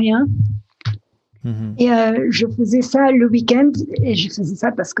presque rien. Et je faisais ça le week-end, et je faisais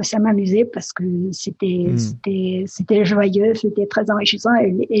ça parce que ça m'amusait, parce que c'était joyeux, c'était très enrichissant,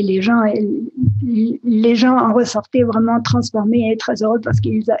 et les gens en ressortaient vraiment transformés et très heureux parce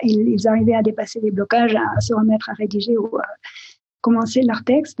qu'ils arrivaient à dépasser les blocages, à se remettre à rédiger ou à commencer leur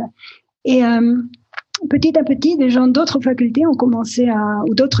texte. Et petit à petit, des gens d'autres facultés ou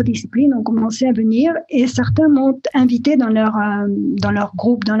d'autres disciplines ont commencé à venir, et certains m'ont invité dans leur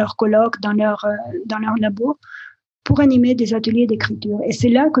groupe, dans leur colloque, dans leur labo, pour animer des ateliers d'écriture. Et c'est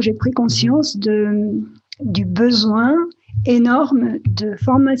là que j'ai pris conscience du besoin énorme de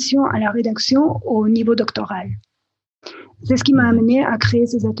formation à la rédaction au niveau doctoral. C'est ce qui m'a amené à créer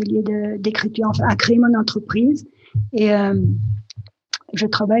ces ateliers d'écriture, enfin à créer mon entreprise. Et je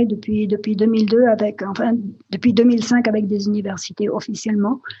travaille depuis 2002 depuis 2005 avec des universités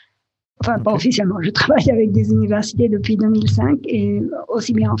officiellement. Enfin, pas officiellement, je travaille avec des universités depuis 2005, et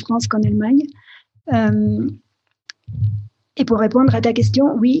aussi bien en France qu'en Allemagne. Et pour répondre à ta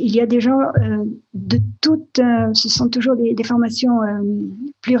question, oui, il y a des gens ce sont toujours des formations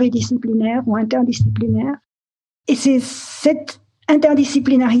pluridisciplinaires ou interdisciplinaires. Et c'est cette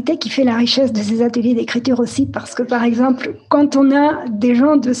interdisciplinarité qui fait la richesse de ces ateliers d'écriture aussi, parce que, par exemple, quand on a des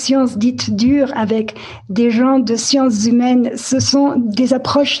gens de sciences dites dures avec des gens de sciences humaines, ce sont des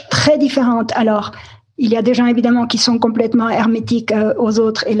approches très différentes. Alors, il y a des gens, évidemment, qui sont complètement hermétiques aux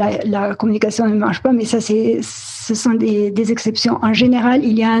autres et la communication ne marche pas, mais ça, ce sont des exceptions. En général,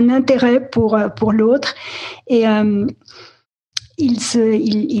 il y a un intérêt pour l'autre, et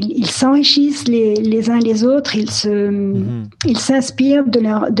ils s'enrichissent les uns les autres, ils s'inspirent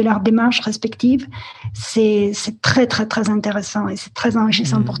de leur démarche respective. C'est très, très, très intéressant et c'est très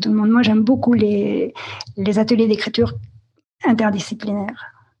enrichissant pour tout le monde. Moi, j'aime beaucoup les ateliers d'écriture interdisciplinaires.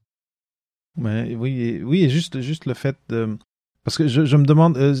 Ouais, oui, et juste le fait de... Parce que je me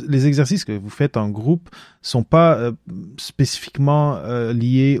demande, les exercices que vous faites en groupe sont pas spécifiquement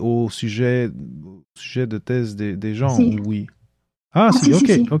liés au sujet de thèse des gens, si. Oui. Ah, si,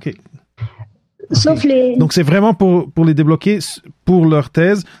 ok. Sauf les... Donc, c'est vraiment pour les débloquer pour leur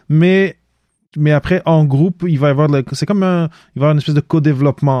thèse, mais après, en groupe, il va y avoir il va y avoir une espèce de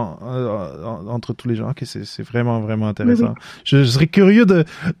co-développement entre tous les gens. Ok, c'est vraiment, vraiment intéressant. Oui. Je serais curieux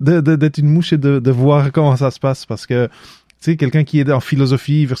d'être une mouche et de voir comment ça se passe, parce que, tu sais, quelqu'un qui est en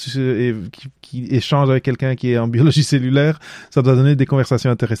philosophie versus qui échange avec quelqu'un qui est en biologie cellulaire, ça doit donner des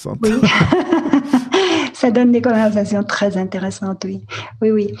conversations intéressantes. Oui. Ça donne des conversations très intéressantes, oui.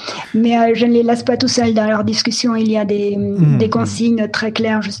 Mais je ne les laisse pas tout seuls dans leurs discussions. Il y a des consignes très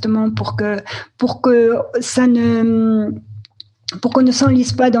claires, justement, pour qu'on ne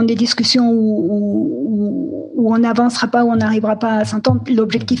s'enlise pas dans des discussions où on n'avancera pas, où on n'arrivera pas à s'entendre.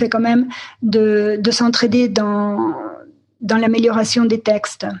 L'objectif est quand même de s'entraider dans l'amélioration des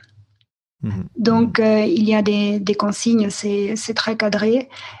textes. Donc, il y a des consignes, c'est très cadré.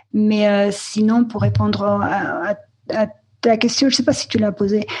 Mais sinon, pour répondre à ta question, je ne sais pas si tu l'as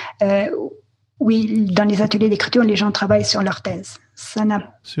posée. Oui, dans les ateliers d'écriture, les gens travaillent sur leur thèse.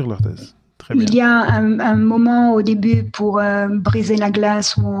 Sur leur thèse. Très bien. Il y a un moment au début pour briser la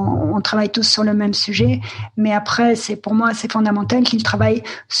glace où on travaille tous sur le même sujet, mais après, pour moi, c'est fondamental qu'ils travaillent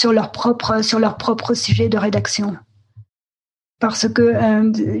sur leur propre sujet de rédaction. Parce que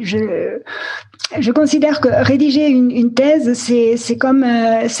je considère que rédiger une thèse, c'est comme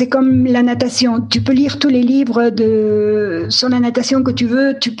la natation. Tu peux lire tous les livres sur la natation que tu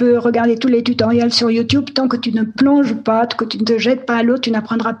veux, tu peux regarder tous les tutoriels sur YouTube. Tant que tu ne plonges pas, que tu ne te jettes pas à l'eau, tu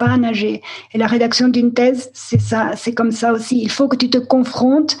n'apprendras pas à nager. Et la rédaction d'une thèse, c'est ça, c'est comme ça aussi. Il faut que tu te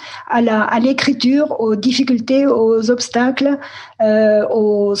confrontes à l'écriture, aux difficultés, aux obstacles,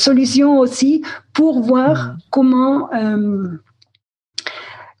 aux solutions aussi, pour voir comment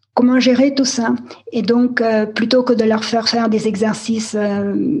gérer tout ça. Et donc, plutôt que de leur faire des exercices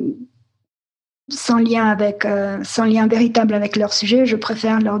sans lien véritable avec leur sujet, je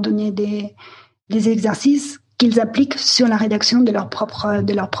préfère leur donner des exercices qu'ils appliquent sur la rédaction de leurs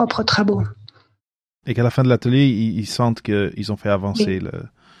propres travaux. Et qu'à la fin de l'atelier, ils sentent qu'ils ont fait avancer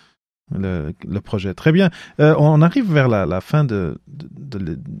le projet. Très bien. On arrive vers la fin de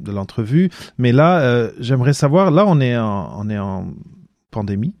l'entrevue, mais là, j'aimerais savoir, là, on est en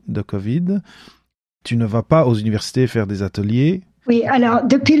pandémie de Covid. Tu ne vas pas aux universités faire des ateliers? Oui, alors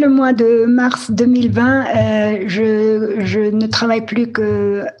depuis le mois de mars 2020, je ne travaille plus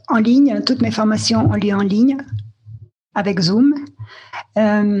qu'en ligne. Toutes mes formations ont lieu en ligne avec Zoom.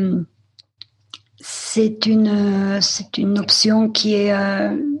 C'est une option qui est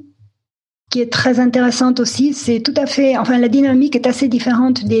très intéressante aussi. C'est tout à fait, la dynamique est assez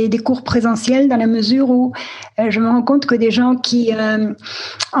différente des cours présentiels dans la mesure où je me rends compte que des gens qui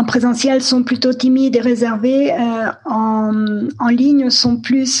en présentiel sont plutôt timides et réservés, en ligne sont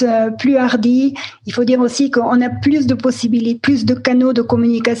plus hardis. Il faut dire aussi qu'on a plus de possibilités, plus de canaux de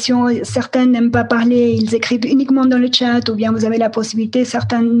communication. Certains n'aiment pas parler, ils écrivent uniquement dans le chat, ou bien vous avez la possibilité,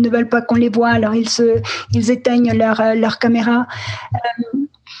 certains ne veulent pas qu'on les voit, alors ils éteignent leur caméra.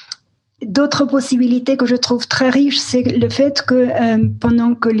 D'autres possibilités que je trouve très riches, c'est le fait que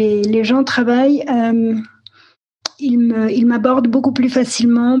pendant que les gens travaillent, ils m'abordent beaucoup plus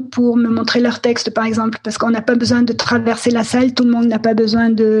facilement pour me montrer leur texte, par exemple, parce qu'on n'a pas besoin de traverser la salle, tout le monde n'a pas besoin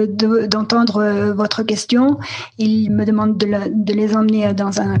d'entendre votre question. Ils me demandent de les emmener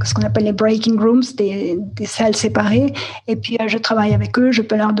dans ce qu'on appelle les breaking rooms, des salles séparées, et puis je travaille avec eux, je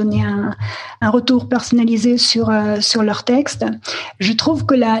peux leur donner un retour personnalisé sur leur texte. Je trouve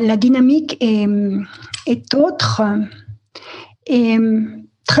que la dynamique est autre et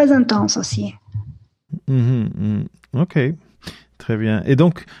très intense aussi. Ok, très bien. Et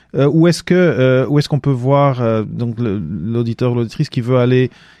donc, où est-ce qu'on peut voir donc l'auditeur, l'auditrice qui veut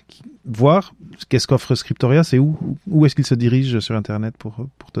aller voir qu'est-ce qu'offre Scriptoria? C'est où est-ce qu'il se dirige sur Internet pour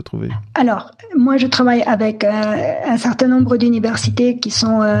te trouver? Alors, moi, je travaille avec un certain nombre d'universités qui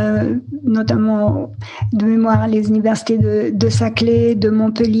sont notamment de mémoire les universités de Saclay, de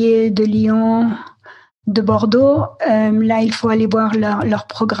Montpellier, de Lyon, de Bordeaux. Là, il faut aller voir leur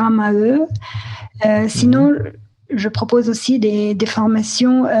programme à eux. Sinon, je propose aussi des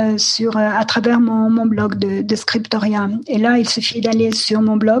formations à travers mon blog de Scriptoria. Et là, il suffit d'aller sur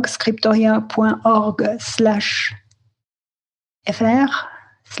mon blog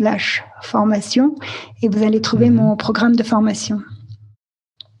scriptoria.org/fr/formation et vous allez trouver mon programme de formation.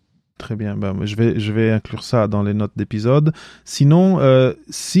 Très bien. Je vais inclure ça dans les notes d'épisode. Sinon,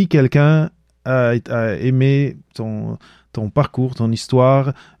 si quelqu'un a aimé ton parcours, ton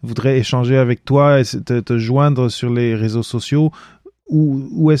histoire, voudrait échanger avec toi et te joindre sur les réseaux sociaux,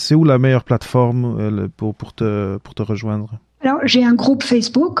 c'est où la meilleure plateforme pour te rejoindre? Alors, j'ai un groupe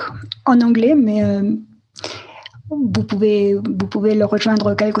Facebook en anglais, mais vous pouvez le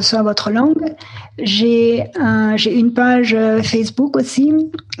rejoindre quelle que soit votre langue. J'ai une page Facebook aussi.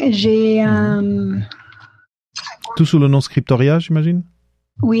 J'ai tout sous le nom Scriptoria, j'imagine?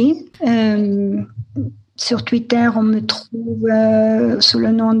 Oui. Sur Twitter, on me trouve sous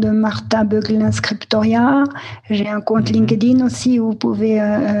le nom de Martha Boeglin Scriptoria. J'ai un compte LinkedIn aussi où vous pouvez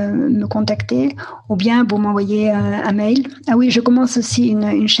me contacter ou bien vous m'envoyez un mail. Ah oui, je commence aussi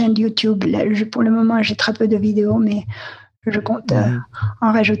une chaîne YouTube. Là, pour le moment, j'ai très peu de vidéos, mais je compte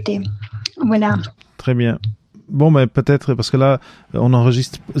en rajouter. Voilà. Très bien. Bon, mais peut-être, parce que là, on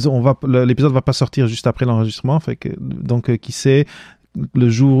enregistre, l'épisode va pas sortir juste après l'enregistrement, donc qui sait, le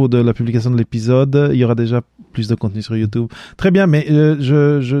jour de la publication de l'épisode, il y aura déjà plus de contenu sur YouTube. Très bien, mais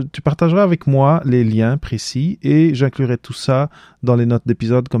tu partageras avec moi les liens précis et j'inclurai tout ça dans les notes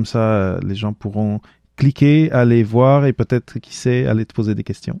d'épisode, comme ça les gens pourront cliquer, aller voir et peut-être, qui sait, aller te poser des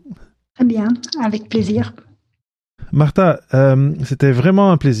questions. Très bien, avec plaisir. Martha, c'était vraiment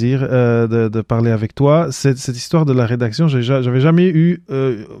un plaisir de parler avec toi. Cette histoire de la rédaction, j'avais jamais eu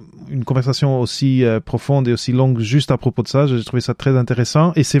une conversation aussi profonde et aussi longue juste à propos de ça. J'ai trouvé ça très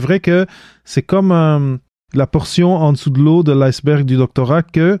intéressant. Et c'est vrai que c'est comme la portion en dessous de l'eau de l'iceberg du doctorat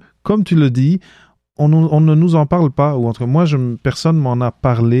que, comme tu le dis, on ne nous en parle pas, ou entre moi, personne m'en a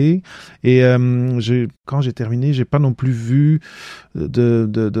parlé, et quand j'ai terminé, j'ai pas non plus vu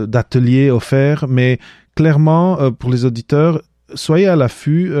d'atelier offert, mais clairement, pour les auditeurs, soyez à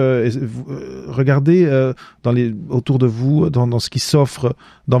l'affût, regardez autour de vous, dans ce qui s'offre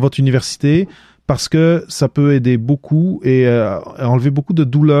dans votre université, parce que ça peut aider beaucoup et enlever beaucoup de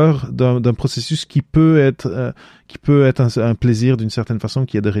douleur d'un processus qui peut être un plaisir d'une certaine façon,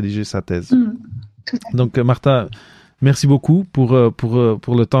 qui est de rédiger sa thèse. Donc Martha, merci beaucoup pour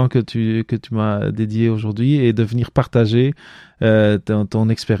le temps que tu m'as dédié aujourd'hui et de venir partager ton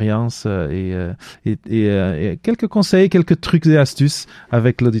expérience et quelques conseils, quelques trucs et astuces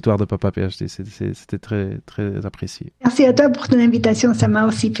avec l'auditoire de Papa PhD. C'était très, très apprécié. Merci à toi pour ton invitation. Ça m'a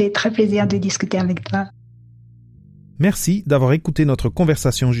aussi fait très plaisir de discuter avec toi. Merci d'avoir écouté notre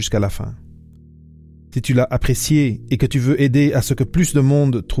conversation jusqu'à la fin. Si tu l'as apprécié et que tu veux aider à ce que plus de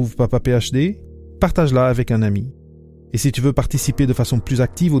monde trouve Papa PhD, partage-la avec un ami. Et si tu veux participer de façon plus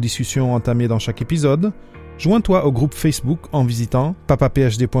active aux discussions entamées dans chaque épisode, joins-toi au groupe Facebook en visitant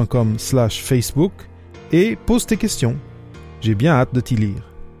papaphd.com/Facebook et pose tes questions. J'ai bien hâte de t'y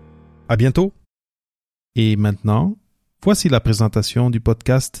lire. À bientôt. Et maintenant, voici la présentation du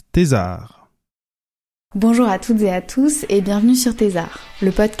podcast Thésard. Bonjour à toutes et à tous et bienvenue sur Thésard,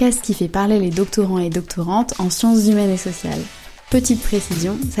 le podcast qui fait parler les doctorants et doctorantes en sciences humaines et sociales. Petite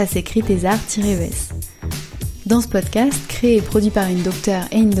précision, ça s'écrit thésard-es. Dans ce podcast, créé et produit par une docteure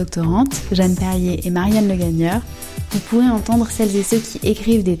et une doctorante, Jeanne Perrier et Marianne Le Gagneur, vous pourrez entendre celles et ceux qui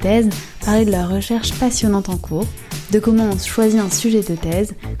écrivent des thèses parler de leurs recherches passionnantes en cours, de comment on choisit un sujet de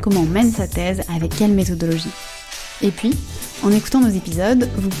thèse, comment on mène sa thèse, avec quelle méthodologie. Et puis, en écoutant nos épisodes,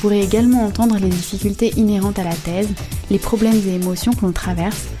 vous pourrez également entendre les difficultés inhérentes à la thèse, les problèmes et émotions que l'on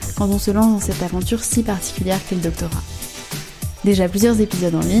traverse quand on se lance dans cette aventure si particulière qu'est le doctorat. Déjà plusieurs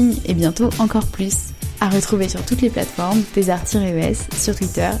épisodes en ligne et bientôt encore plus. À retrouver sur toutes les plateformes, thésard-es, sur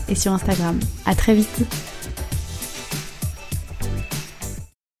Twitter et sur Instagram. À très vite.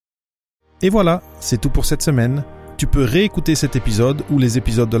 Et voilà, c'est tout pour cette semaine. Tu peux réécouter cet épisode ou les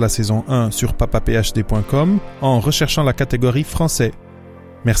épisodes de la saison 1 sur papaphd.com en recherchant la catégorie français.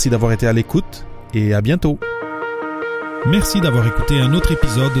 Merci d'avoir été à l'écoute et à bientôt. Merci d'avoir écouté un autre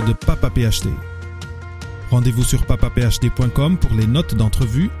épisode de Papa PhD. Rendez-vous sur papaphd.com pour les notes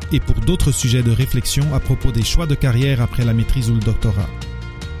d'entrevue et pour d'autres sujets de réflexion à propos des choix de carrière après la maîtrise ou le doctorat.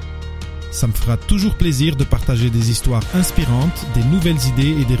 Ça me fera toujours plaisir de partager des histoires inspirantes, des nouvelles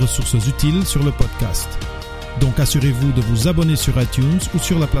idées et des ressources utiles sur le podcast. Donc assurez-vous de vous abonner sur iTunes ou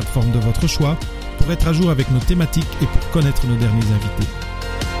sur la plateforme de votre choix pour être à jour avec nos thématiques et pour connaître nos derniers invités.